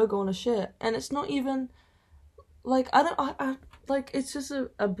like a logo on a shit, and it's not even like I like, it's just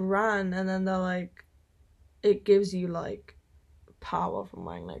a brand, and then they're like, it gives you like power from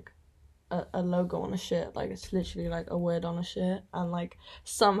wearing like a logo on a shit. Like, it's literally like a word on a shit, and like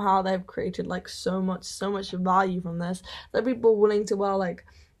somehow they've created like so much value from this that people are willing to like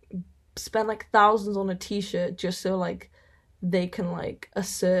spend like thousands on a t-shirt just so like they can like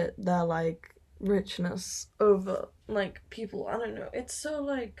assert their like richness over like people. I don't know, it's so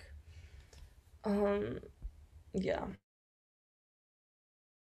like yeah.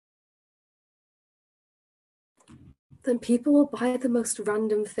 Then people will buy the most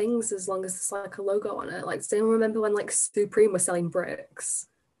random things as long as there's like a logo on it. Like, does anyone remember when like Supreme was selling bricks?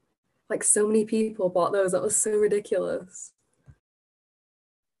 Like, so many people bought those. That was so ridiculous.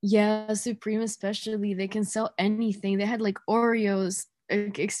 Yeah, Supreme especially, they can sell anything. They had like Oreos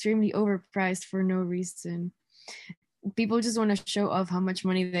extremely overpriced for no reason. People just want to show off how much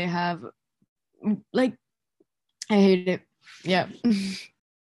money they have. Like, I hate it. Yeah.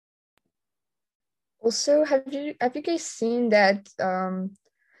 also, have you guys seen that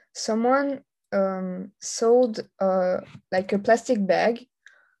someone sold like a plastic bag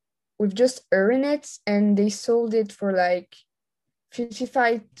with just air in it, and they sold it for like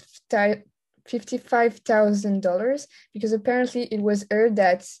 $55,000 because apparently it was air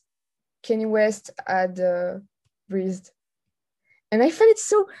that Kanye West had breathed. And I find it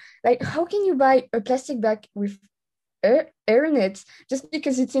so, like, how can you buy a plastic bag with air in it just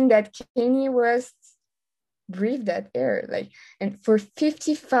because you think that Kanye West breathed that air? Like, and for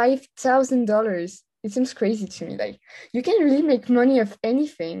 $55,000, it seems crazy to me. Like, you can really make money of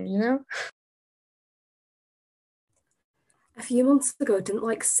anything, you know? A few months ago, didn't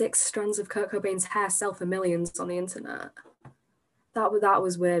like 6 strands of Kurt Cobain's hair sell for millions on the internet? That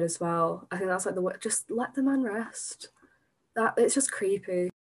was weird as well. I think that's like just let the man rest. It's just creepy.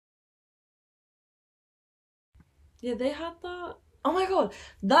 Yeah, they had that. Oh my god,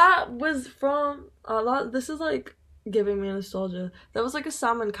 that was from this is like giving me nostalgia. There was like a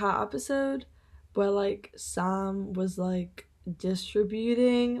Sam and Cat episode where like Sam was like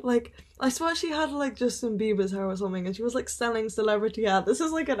distributing, like, I swear she had like Justin Bieber's hair or something, and she was like selling celebrity hair. This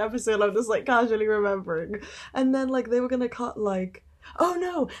is like an episode I'm just like casually remembering. And then like they were gonna cut like, oh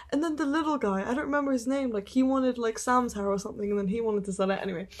no, and then the little guy, I don't remember his name, like he wanted like Sam's hair or something, and then he wanted to sell it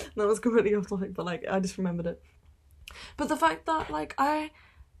anyway. That was completely off topic, but like I just remembered it. But the fact that like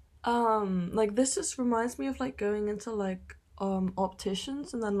like this just reminds me of like going into like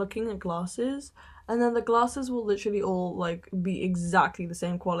opticians and then looking at glasses, and then the glasses will literally all like be exactly the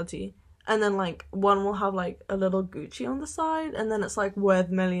same quality, and then like one will have like a little Gucci on the side, and then it's like worth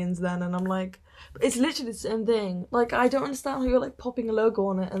millions then, and I'm like, it's literally the same thing. Like, I don't understand how you're like popping a logo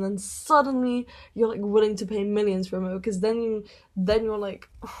on it and then suddenly you're like willing to pay millions for it, because then you're like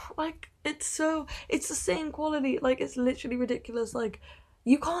like it's the same quality. Like, it's literally ridiculous. Like,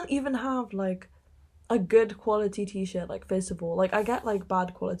 you can't even have like a good quality t-shirt. Like, first of all, like, I get like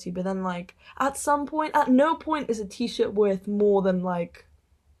bad quality, but then like at no point is a t-shirt worth more than like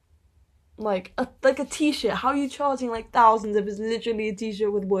a t-shirt. How are you charging like thousands if it's literally a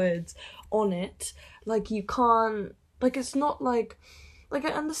t-shirt with words on it? Like, you can't Like, it's not like I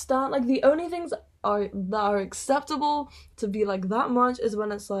understand, like, the only things that are acceptable to be like that much is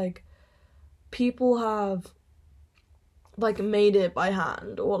when it's like people have like made it by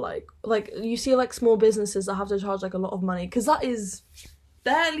hand, or like you see like small businesses that have to charge like a lot of money, because that is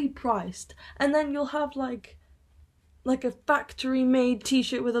barely priced, and then you'll have like a factory made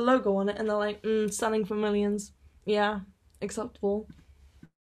t-shirt with a logo on it, and they're like selling for millions. Yeah, acceptable.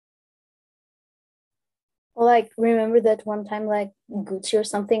 Like, remember that one time, like Gucci or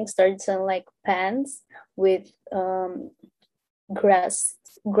something started selling like pants with grass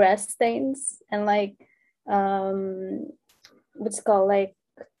stains, and like what's it called, like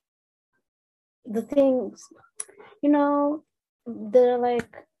the things, they're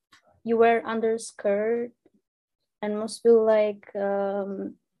like you wear under skirt and must feel like I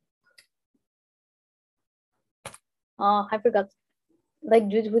forgot, like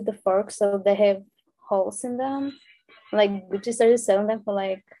dudes with the fork, so they have holes in them. Like Gucci started selling them for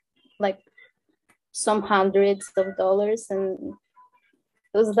like some hundreds of dollars, and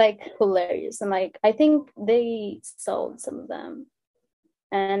it was like hilarious. And like I think they sold some of them,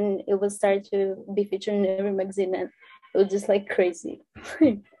 and it was started to be featured in every magazine, and it was just like crazy.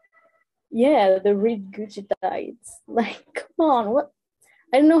 Yeah, the Reed Gucci tights. Like, come on, what?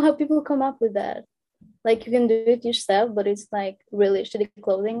 I don't know how people come up with that. Like, you can do it yourself, but it's like really shitty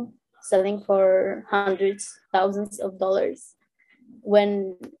clothing selling for hundreds, thousands of dollars.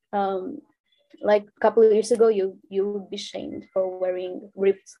 When like a couple of years ago, you would be shamed for wearing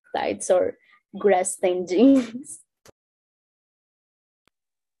ripped tights or grass stained jeans.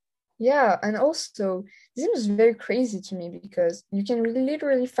 Yeah, and also this is very crazy to me because you can really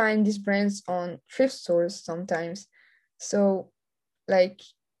literally find these brands on thrift stores sometimes. So like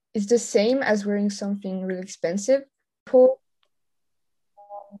it's the same as wearing something really expensive.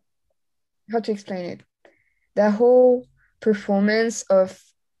 How to explain it? The whole performance of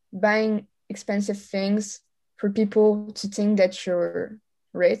buying expensive things for people to think that you're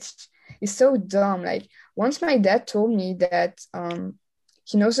rich is so dumb. Like once my dad told me that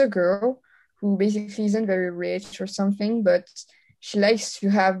he knows a girl who basically isn't very rich or something, but she likes to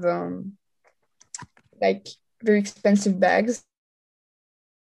have like very expensive bags,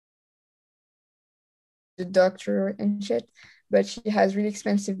 the doctor and shit, but she has really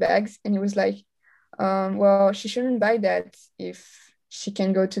expensive bags. And he was like, well, she shouldn't buy that if she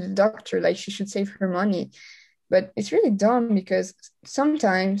can go to the doctor, like she should save her money. But it's really dumb because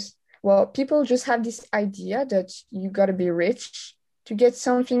sometimes, well, people just have this idea that you gotta be rich to get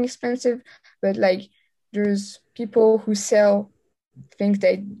something expensive, but like there's people who sell things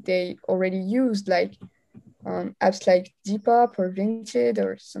that they already used, like apps like Depop or Vinted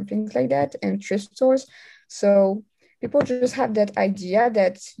or something like that, and thrift stores. So people just have that idea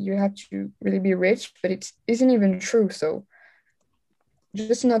that you have to really be rich, but it isn't even true. So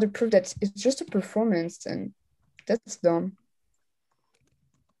just another proof that it's just a performance, and that's dumb.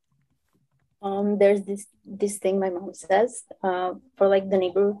 There's this thing my mom says for like the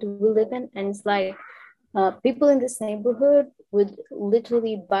neighborhood we live in, and it's like people in this neighborhood would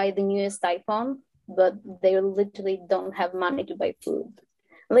literally buy the newest iPhone, but they literally don't have money to buy food.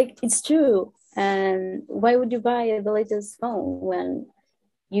 Like, it's true. And why would you buy the latest phone when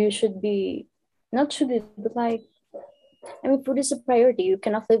you should be, not should be, but like, I mean, food is a priority. You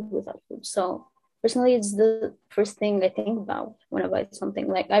cannot live without food. So personally, it's the first thing I think about when I buy something.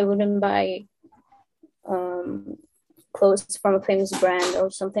 Like, I wouldn't buy clothes from a famous brand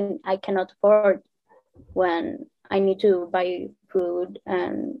or something I cannot afford when I need to buy food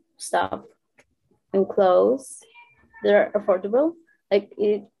and stuff and clothes that are affordable. Like,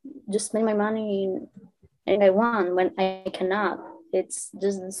 it just spend my money in anything I want when I cannot. It's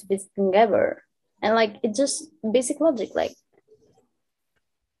just the best thing ever. And like, it's just basic logic. Like,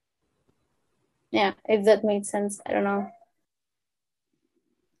 yeah, if that made sense, I don't know.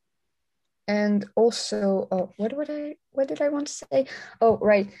 And also, what did I want to say? Oh,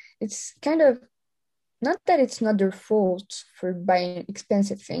 right. It's kind of not that it's not their fault for buying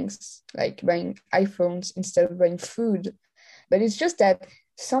expensive things, like buying iPhones instead of buying food, but it's just that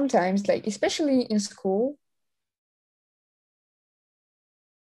sometimes, like especially in school,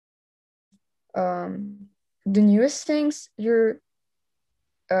 the newest things you're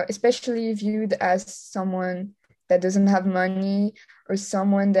especially viewed as someone that doesn't have money or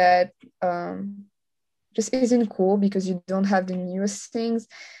someone that just isn't cool because you don't have the newest things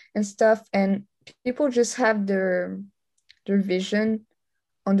and stuff, and people just have their vision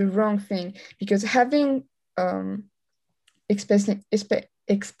on the wrong thing, because having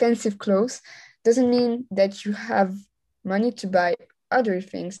expensive clothes doesn't mean that you have money to buy other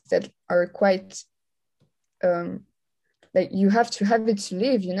things that are quite like you have to have it to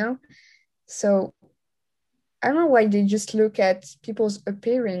live, you know? So I don't know why they just look at people's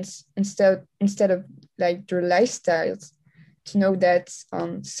appearance instead of like their lifestyles to know that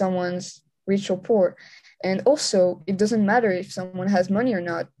someone's rich or poor. And also, it doesn't matter if someone has money or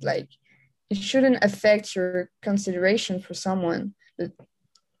not. Like, it shouldn't affect your consideration for someone. But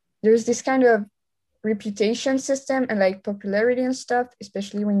there's this kind of reputation system and like popularity and stuff,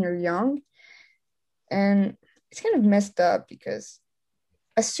 especially when you're young. And it's kind of messed up because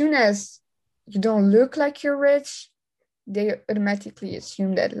as soon as you don't look like you're rich, they automatically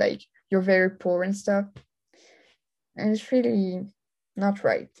assume that like you're very poor and stuff. And it's really not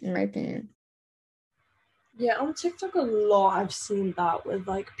right, in my opinion. Yeah, on TikTok a lot I've seen that with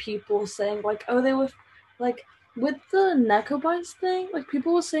like people saying like, oh, they were like with the Necobites thing, like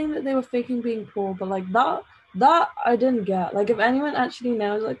people were saying that they were faking being poor, but like that I didn't get. Like if anyone actually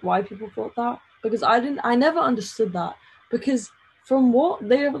knows like why people thought that, because I never understood that. Because from what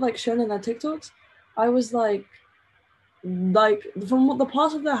they were like shown in their TikToks, I was like from what the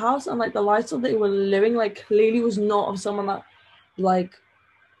parts of their house and like the lifestyle they were living like clearly was not of someone that like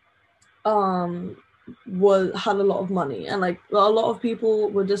had a lot of money, and like a lot of people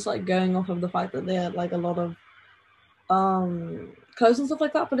were just like going off of the fact that they had like a lot of clothes and stuff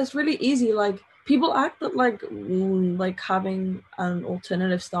like that. But it's really easy, like people act that like having an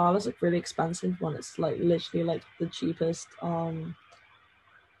alternative style is like really expensive when it's like literally like the cheapest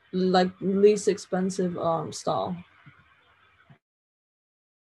like least expensive style.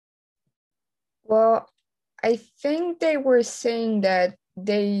 Well, I think they were saying that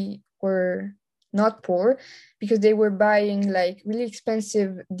they were not poor because they were buying like really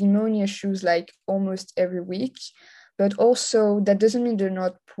expensive demonia shoes like almost every week. But also that doesn't mean they're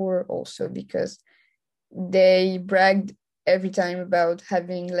not poor also, because they bragged every time about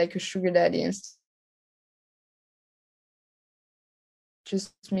having like a sugar daddy, and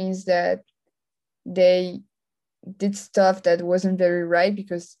just means that they did stuff that wasn't very right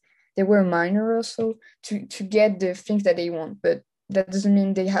because they were minor also to get the things that they want, but that doesn't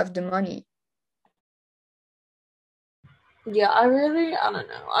mean they have the money. Yeah, I don't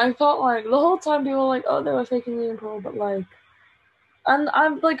know. I felt like the whole time people were like, oh, they were faking being poor, but like, and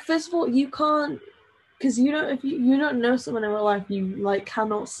I'm like, first of all, you can't, because you don't, if you don't know someone in real life, you like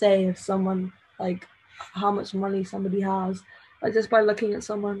cannot say if someone like how much money somebody has, like just by looking at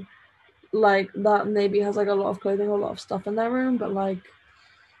someone like that maybe has like a lot of clothing or a lot of stuff in their room, but like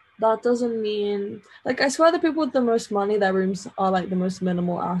that doesn't mean like I swear the people with the most money, their rooms are like the most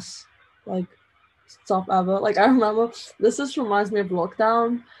minimal ass like stuff ever. Like I remember this just reminds me of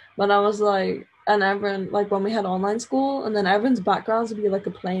lockdown when I was like, and everyone like when we had online school, and then everyone's backgrounds would be like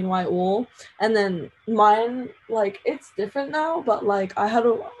a plain white wall, and then mine like it's different now, but like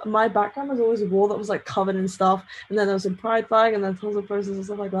my background was always a wall that was like covered in stuff, and then there was a pride flag, and then tons of posters and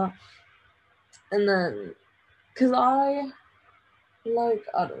stuff like that, and then because I don't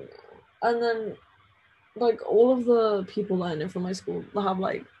know, and then like all of the people that I know from my school that have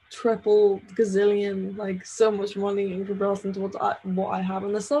like triple gazillion like so much money in comparison to what I have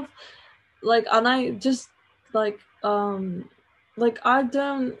and this stuff, like, and I just like I'm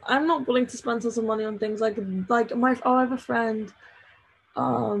not willing to spend tons of money on things like I have a friend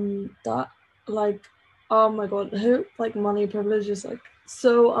that like, oh my god, her like money privilege is like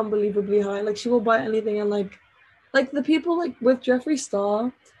so unbelievably high. Like she will buy anything, and like the people like with Jeffree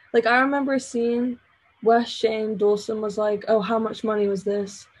Star, like I remember seeing where Shane Dawson was like, oh, how much money was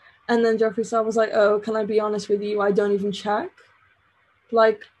this? And then Jeffree Star was like, oh, can I be honest with you? I don't even check.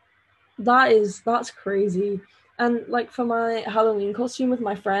 Like that's crazy. And like for my Halloween costume with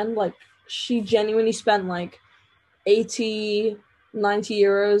my friend, like she genuinely spent like 80, 90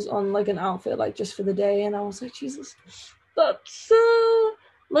 euros on like an outfit like just for the day, and I was like, Jesus, that's so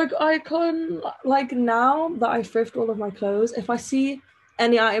like I can like now that I thrift all of my clothes, if I see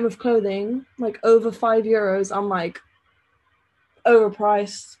any item of clothing like over 5 euros, I'm like,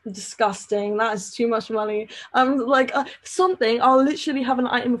 overpriced, disgusting, that is too much money. I'm like something, I'll literally have an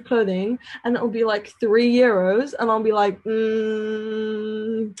item of clothing and it'll be like 3 euros, and I'll be like,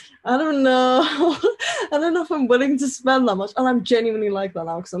 I don't know. I don't know if I'm willing to spend that much, and I'm genuinely like that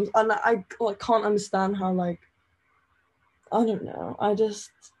now because I like, can't understand how like, I don't know. I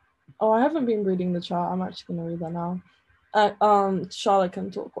haven't been reading the chat. I'm actually gonna read that now. Charlotte can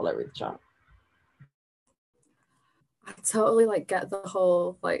talk while I read the chat. I totally like get the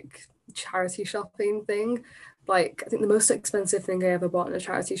whole like charity shopping thing. Like I think the most expensive thing I ever bought in a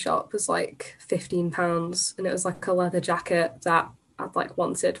charity shop was like £15, and it was like a leather jacket that I'd like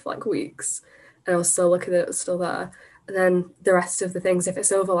wanted for like weeks, and I was so lucky that it was still there. And then the rest of the things, if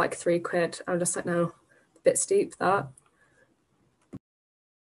it's over like £3, I'm just like, no, a bit steep that.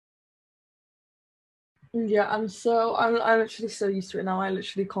 Yeah, I'm literally so used to it now. I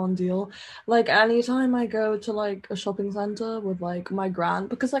literally can't deal. Like anytime I go to like a shopping center with like my gran,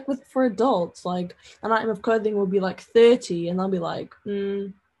 because like for adults, like an item of clothing will be like 30 and I'll be like,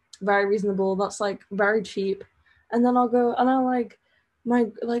 very reasonable. That's like very cheap. And then I'll go and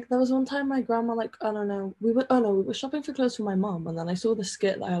there was one time my grandma, like, I don't know, we were shopping for clothes for my mom, and then I saw the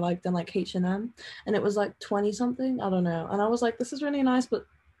skit that I liked in like H&M, and it was like 20 something, I don't know, and I was like, this is really nice, but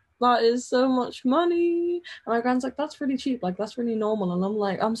that is so much money. And my grand's like, that's really cheap, like that's really normal. And I'm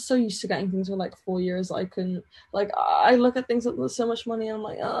like, I'm so used to getting things for like 4 years. I couldn't, like, I look at things that there's so much money and I'm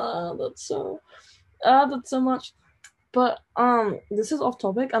like, that's so much. But this is off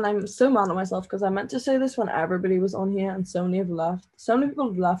topic and I'm so mad at myself because I meant to say this when everybody was on here and so many have left. So many people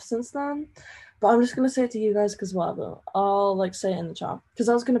have left since then. But I'm just gonna say it to you guys because whatever. I'll like say it in the chat because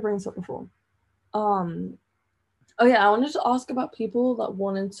I was gonna bring this up before. Oh yeah, I wanted to ask about people that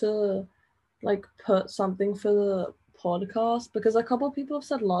wanted to like put something for the podcast because a couple of people have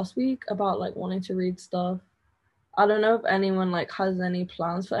said last week about like wanting to read stuff. I don't know if anyone like has any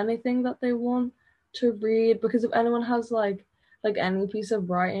plans for anything that they want to read, because if anyone has like any piece of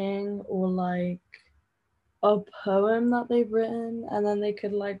writing or like a poem that they've written, and then they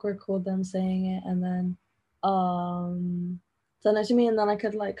could like record them saying it and then send it to me, and then I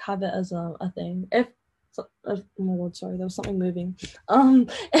could like have it as a thing. If oh my god, sorry, there was something moving.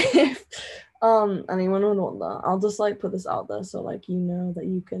 If anyone would want that, I'll just like put this out there so like you know that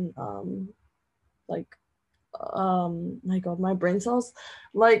you can like my god, my brain cells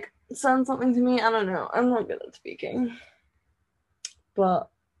like send something to me. I don't know, I'm not good at speaking, but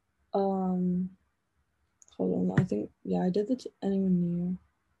hold on, I think I did it to anyone new.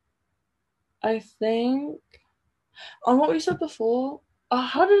 I think on what we said before,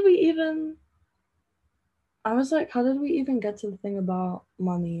 how did we even get to the thing about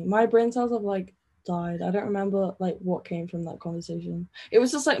money? My brain cells have like died. I don't remember like what came from that conversation. It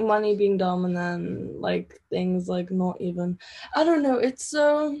was just like money being dumb and then like things like not even, I don't know, it's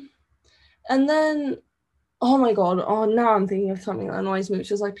so, and then oh my god, now I'm thinking of something that annoys me,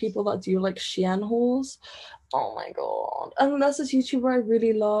 which is like people that do like Shein hauls. Oh my god. And that's this YouTuber I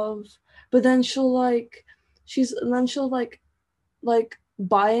really love, but then she'll like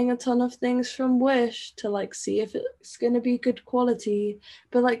buying a ton of things from Wish to like see if it's gonna be good quality,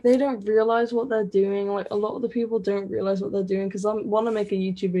 but like they don't realize what they're doing. Like a lot of the people don't realize what they're doing, because I want to make a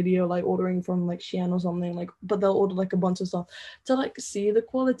YouTube video like ordering from like Shein or something, like, but they'll order like a bunch of stuff to like see the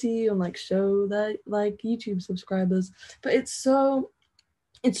quality and like show their like YouTube subscribers, but it's so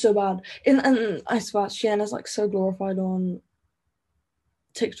bad. And I swear Shein is like so glorified on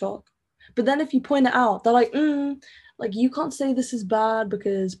TikTok, but then if you point it out, they're like you can't say this is bad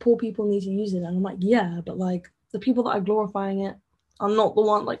because poor people need to use it. And I'm like, yeah, but like the people that are glorifying it are not the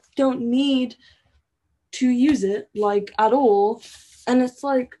one, like don't need to use it like at all. And it's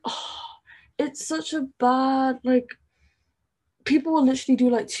like, it's such a bad, like people will literally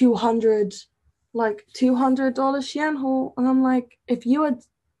do like $200 Shein haul, and I'm like, if you had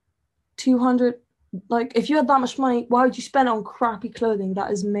 200, like if you had that much money, why would you spend it on crappy clothing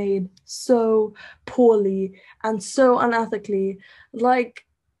that is made so poorly and so unethically, like,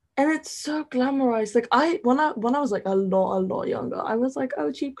 and it's so glamorized. Like when I was like a lot younger, I was like,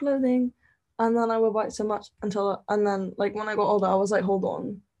 oh, cheap clothing, and then I would buy it so much and then like when I got older I was like, hold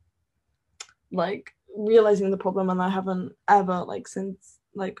on, like realizing the problem, and I haven't ever like since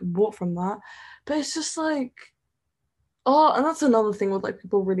like bought from that. But it's just like, and that's another thing with like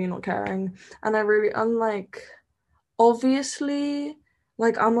people really not caring. And I'm like, obviously,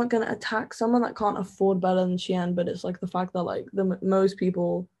 like I'm not gonna attack someone that can't afford better than Shein, but it's like the fact that like most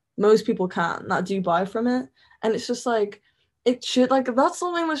people can that do buy from it, and it's just like it should, like that's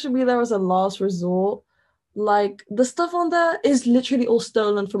something that should be there as a last resort. Like the stuff on there is literally all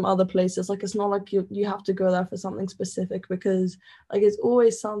stolen from other places. Like it's not like you have to go there for something specific, because like it's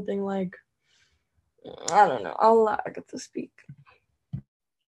always something like, I don't know. I'll allow Agatha to speak.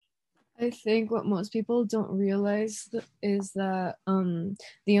 I think what most people don't realize is that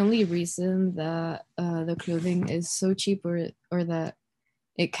the only reason that the clothing is so cheap, or that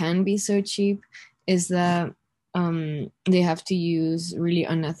it can be so cheap, is that they have to use really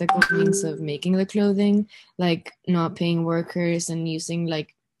unethical means of making the clothing, like not paying workers and using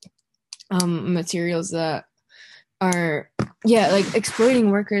like materials that are like exploiting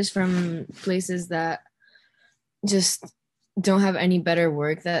workers from places that just don't have any better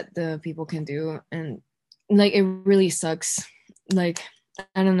work that the people can do. And like it really sucks. Like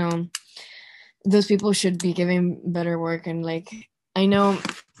I don't know, those people should be giving better work. And like I know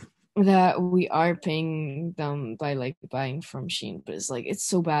that we are paying them by like buying from Shein, but it's like it's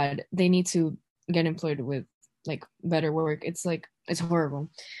so bad. They need to get employed with like better work. It's like it's horrible.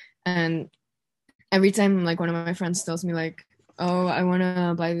 And every time like one of my friends tells me like, oh, I want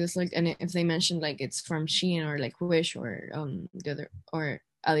to buy this, like, and if they mention like it's from Shein or like Wish or the other or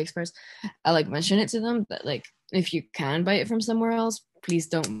AliExpress, I like mention it to them that like if you can buy it from somewhere else, please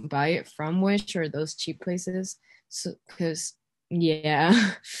don't buy it from Wish or those cheap places. So because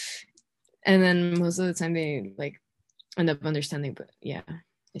yeah. And then most of the time they like end up understanding, but yeah,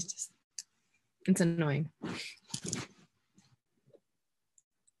 it's annoying.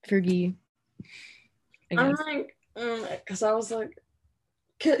 Fergie. I'm like, because I was like,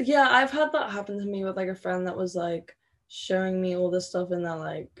 yeah, I've had that happen to me with like a friend that was like showing me all this stuff in their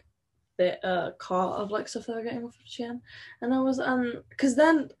like the cart of like stuff they were getting off of Shein, and I was because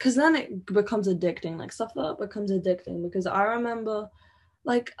then it becomes addicting, like stuff that becomes addicting, because I remember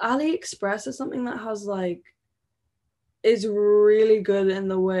like AliExpress is something that has like is really good in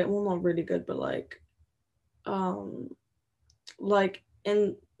the way, well, not really good, but like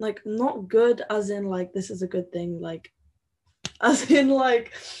in like not good as in like this is a good thing, like as in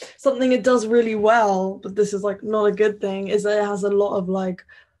like something it does really well, but this is like not a good thing, is that it has a lot of like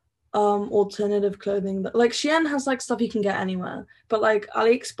alternative clothing that like Shein has like stuff you can get anywhere, but like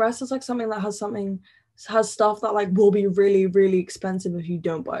AliExpress is like something that has stuff that like will be really, really expensive if you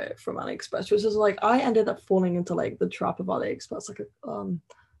don't buy it from AliExpress, which is like I ended up falling into like the trap of AliExpress like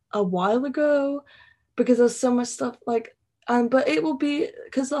a while ago, because there's so much stuff like but it will be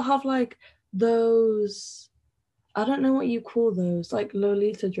because they'll have like those, I don't know what you call those, like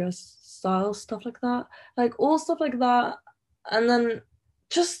Lolita dress style stuff like that, like all stuff like that, and then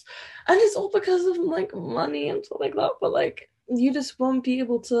and it's all because of like money and stuff like that, but like you just won't be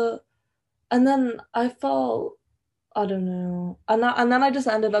able to. And then I felt, I don't know, and then I just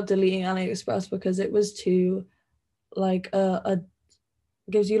ended up deleting AliExpress because it was too like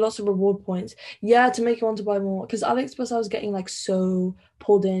gives you lots of reward points, to make you want to buy more, because AliExpress I was getting like so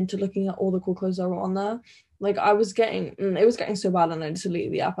pulled into looking at all the cool clothes that were on there, like I was getting it was getting so bad, and I just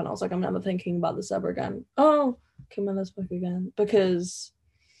deleted the app, and I was like, I'm never thinking about this ever again. Oh, Camilla's back again, because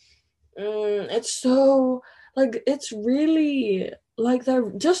it's so like it's really like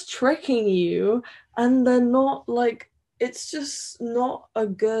they're just tricking you, and they're not like, it's just not a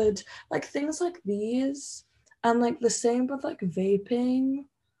good, like things like these, and like the same with like vaping,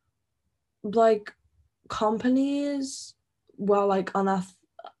 like companies, well, like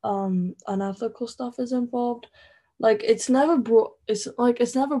unethical stuff is involved, like it's never brought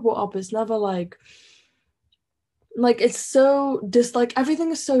up, it's never like it's so like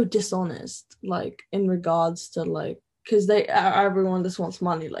everything is so dishonest, like in regards to like, because everyone just wants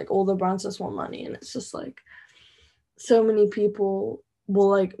money, like all the brands just want money, and it's just like so many people will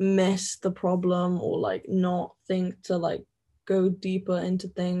like miss the problem or like not think to like go deeper into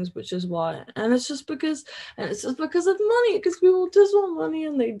things, which is why, and it's just because of money, because people just want money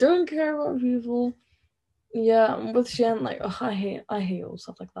and they don't care about people. Yeah, with Shein, like I hate all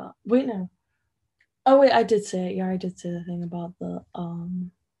stuff like that. Wait, no. Oh wait, I did say it. Yeah, I did say the thing about the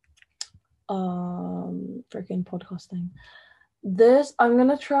freaking podcasting. This I'm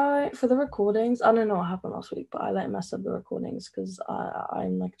gonna try for the recordings. I don't know what happened last week, but I like messed up the recordings because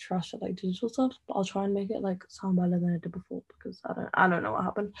I'm like trash at like digital stuff. But I'll try and make it like sound better than I did before, because I don't know what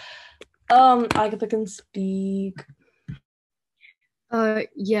happened. Agatha can speak.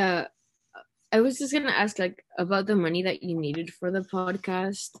 Yeah, I was just gonna ask like about the money that you needed for the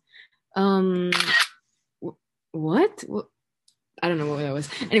podcast. What? I don't know what that was.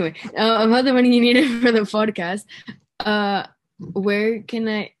 Anyway, about the money you needed for the podcast. Where can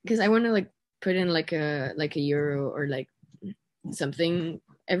I? Because I want to like put in like a euro or like something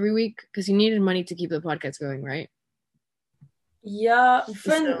every week, because you needed money to keep the podcast going, right? Yeah,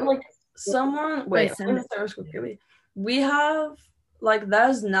 like someone. Wait, we have like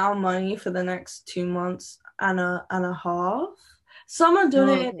there's now money for the next 2 months and a half. Someone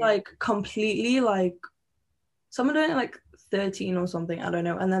donated like completely, like someone donated like 13 or something, I don't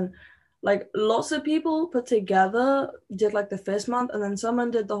know, and then like lots of people put together did like the first month, and then someone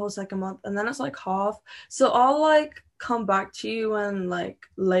did the whole second month, and then it's like half. So I'll like come back to you and like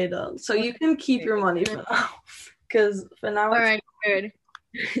later, so you can keep your money for now, because for now all right, good.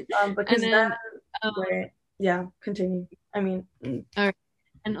 because then wait, yeah, continue. I mean, all right.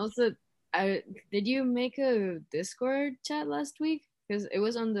 And also, did you make a Discord chat last week? Because it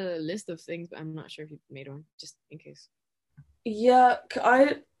was on the list of things, but I'm not sure if you made one, just in case. Yeah,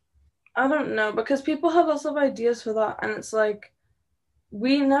 I don't know, because people have lots of ideas for that, and it's like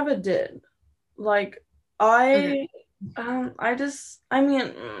we never did. Like I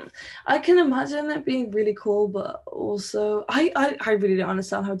can imagine it being really cool, but also I really don't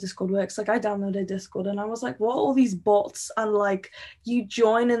understand how Discord works. Like I downloaded Discord and I was like, what are all these bots? And like you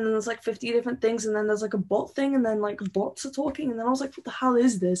join and then there's like 50 different things and then there's like a bot thing and then like bots are talking and then I was like, what the hell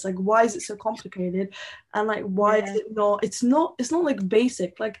is this? Like why is it so complicated? And like why is it not it's not like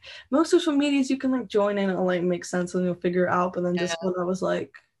basic. Like most social medias you can like join in and like make sense and you'll figure it out, but then Discord I was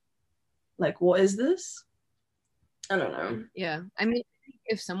like what is this? I don't know. Yeah, I mean,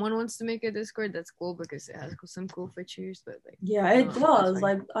 if someone wants to make a Discord, that's cool because it has some cool features. But like, yeah, it does.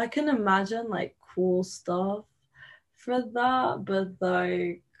 Like, I can imagine like cool stuff for that, but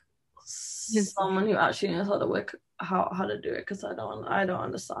like someone who actually knows how to work how to do it, because I don't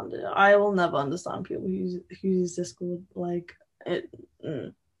understand it. I will never understand people who use Discord. Like it.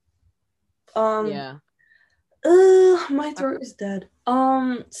 Yeah. My throat is dead.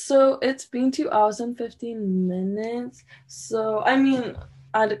 So it's been 2 hours and 15 minutes. So I mean,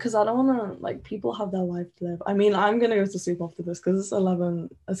 because I don't want to like people have their life to live. I mean, I'm gonna go to sleep after this because it's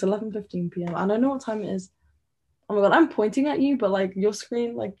 11:15 p.m. and I know what time it is. Oh my god, I'm pointing at you, but like your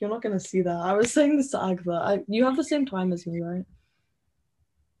screen, like you're not gonna see that. I was saying this to Agatha. You have the same time as me, right?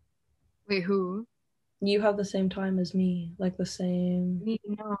 Wait, who? You have the same time as me, like the same.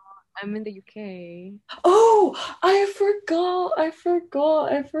 No, I'm in the UK. Oh, I forgot.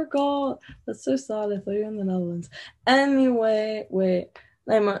 That's so sad. I thought you were in the Netherlands. Anyway, wait.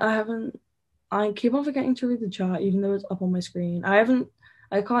 I keep on forgetting to read the chat, even though it's up on my screen. I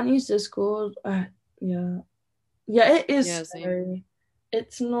can't use Discord. Yeah, it is scary.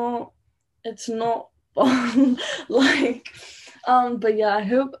 It's not fun. Like, but yeah, I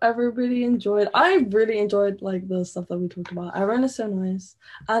hope everybody enjoyed. I really enjoyed like the stuff that we talked about. Everyone is so nice,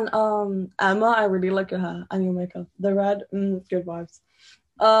 and Emma, I really like your hair and your makeup. The red, good vibes.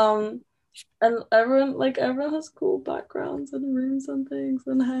 And everyone has cool backgrounds and rooms and things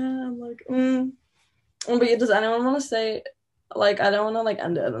and hair and like. But yeah, does anyone want to say? Like, I don't want to like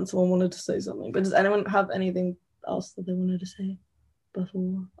end it and then someone wanted to say something. But does anyone have anything else that they wanted to say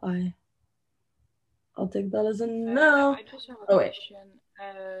before I'll take that as a no. I just have a question.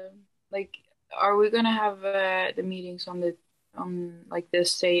 Like, are we gonna have the meetings on like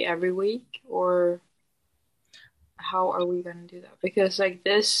this day every week, or how are we gonna do that? Because like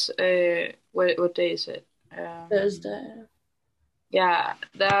this, what day is it? Thursday. Yeah,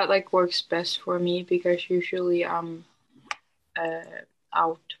 that like works best for me because usually I'm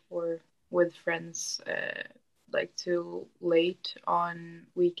out with friends like too late on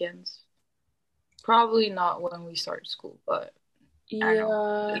weekends. Probably not when we start school, but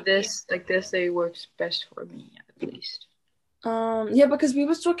yeah, this day works best for me at least. Yeah, because we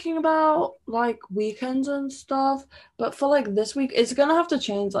was talking about like weekends and stuff, but for like this week, it's gonna have to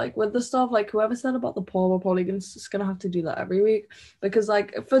change. Like with the stuff, like whoever said about the poll, we're probably gonna have to do that every week because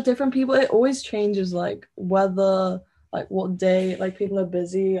like for different people, it always changes. Like whether like what day like people are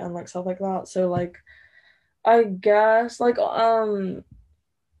busy and like stuff like that. So like, I guess like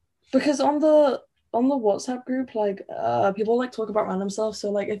because on the WhatsApp group, like people like talk about random stuff.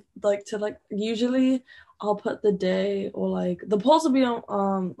 So like if like to like usually I'll put the day or like the polls will be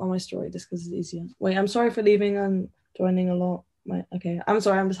on my story just because it's easier. Wait, I'm sorry for leaving and joining a lot. I'm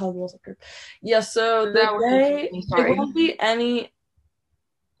sorry, I'm just having the WhatsApp group. Yeah, so the day it won't be any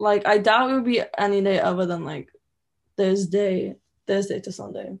like I doubt it would be any day other than like Thursday to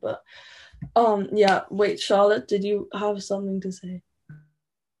Sunday. But yeah, wait, Charlotte, did you have something to say?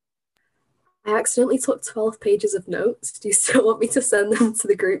 I accidentally took 12 pages of notes. Do you still want me to send them to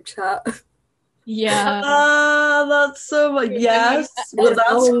the group chat? Yeah. That's so much. Yes, but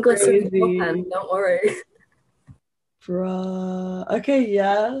that's crazy. Don't worry. Bruh. Okay,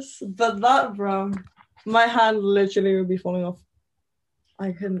 yes. But that, bro, my hand literally would be falling off.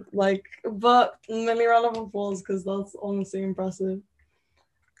 I couldn't, like, but many round of applause because that's honestly impressive.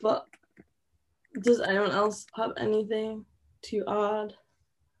 But does anyone else have anything to add?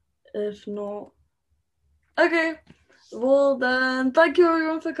 If not, okay. Well then, thank you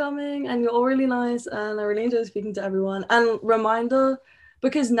everyone for coming, and you're all really nice, and I really enjoy speaking to everyone. And reminder,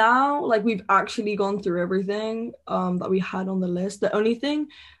 because now like we've actually gone through everything that we had on the list. The only thing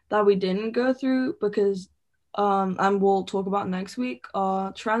that we didn't go through because and we'll talk about next week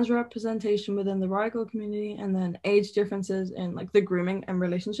trans representation within the riot girl community, and then age differences in like the grooming and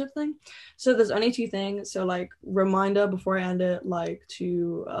relationship thing. So there's only 2 things. So like reminder before I end it, like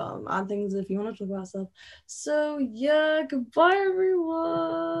to add things if you want to talk about stuff. So yeah, goodbye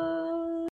everyone.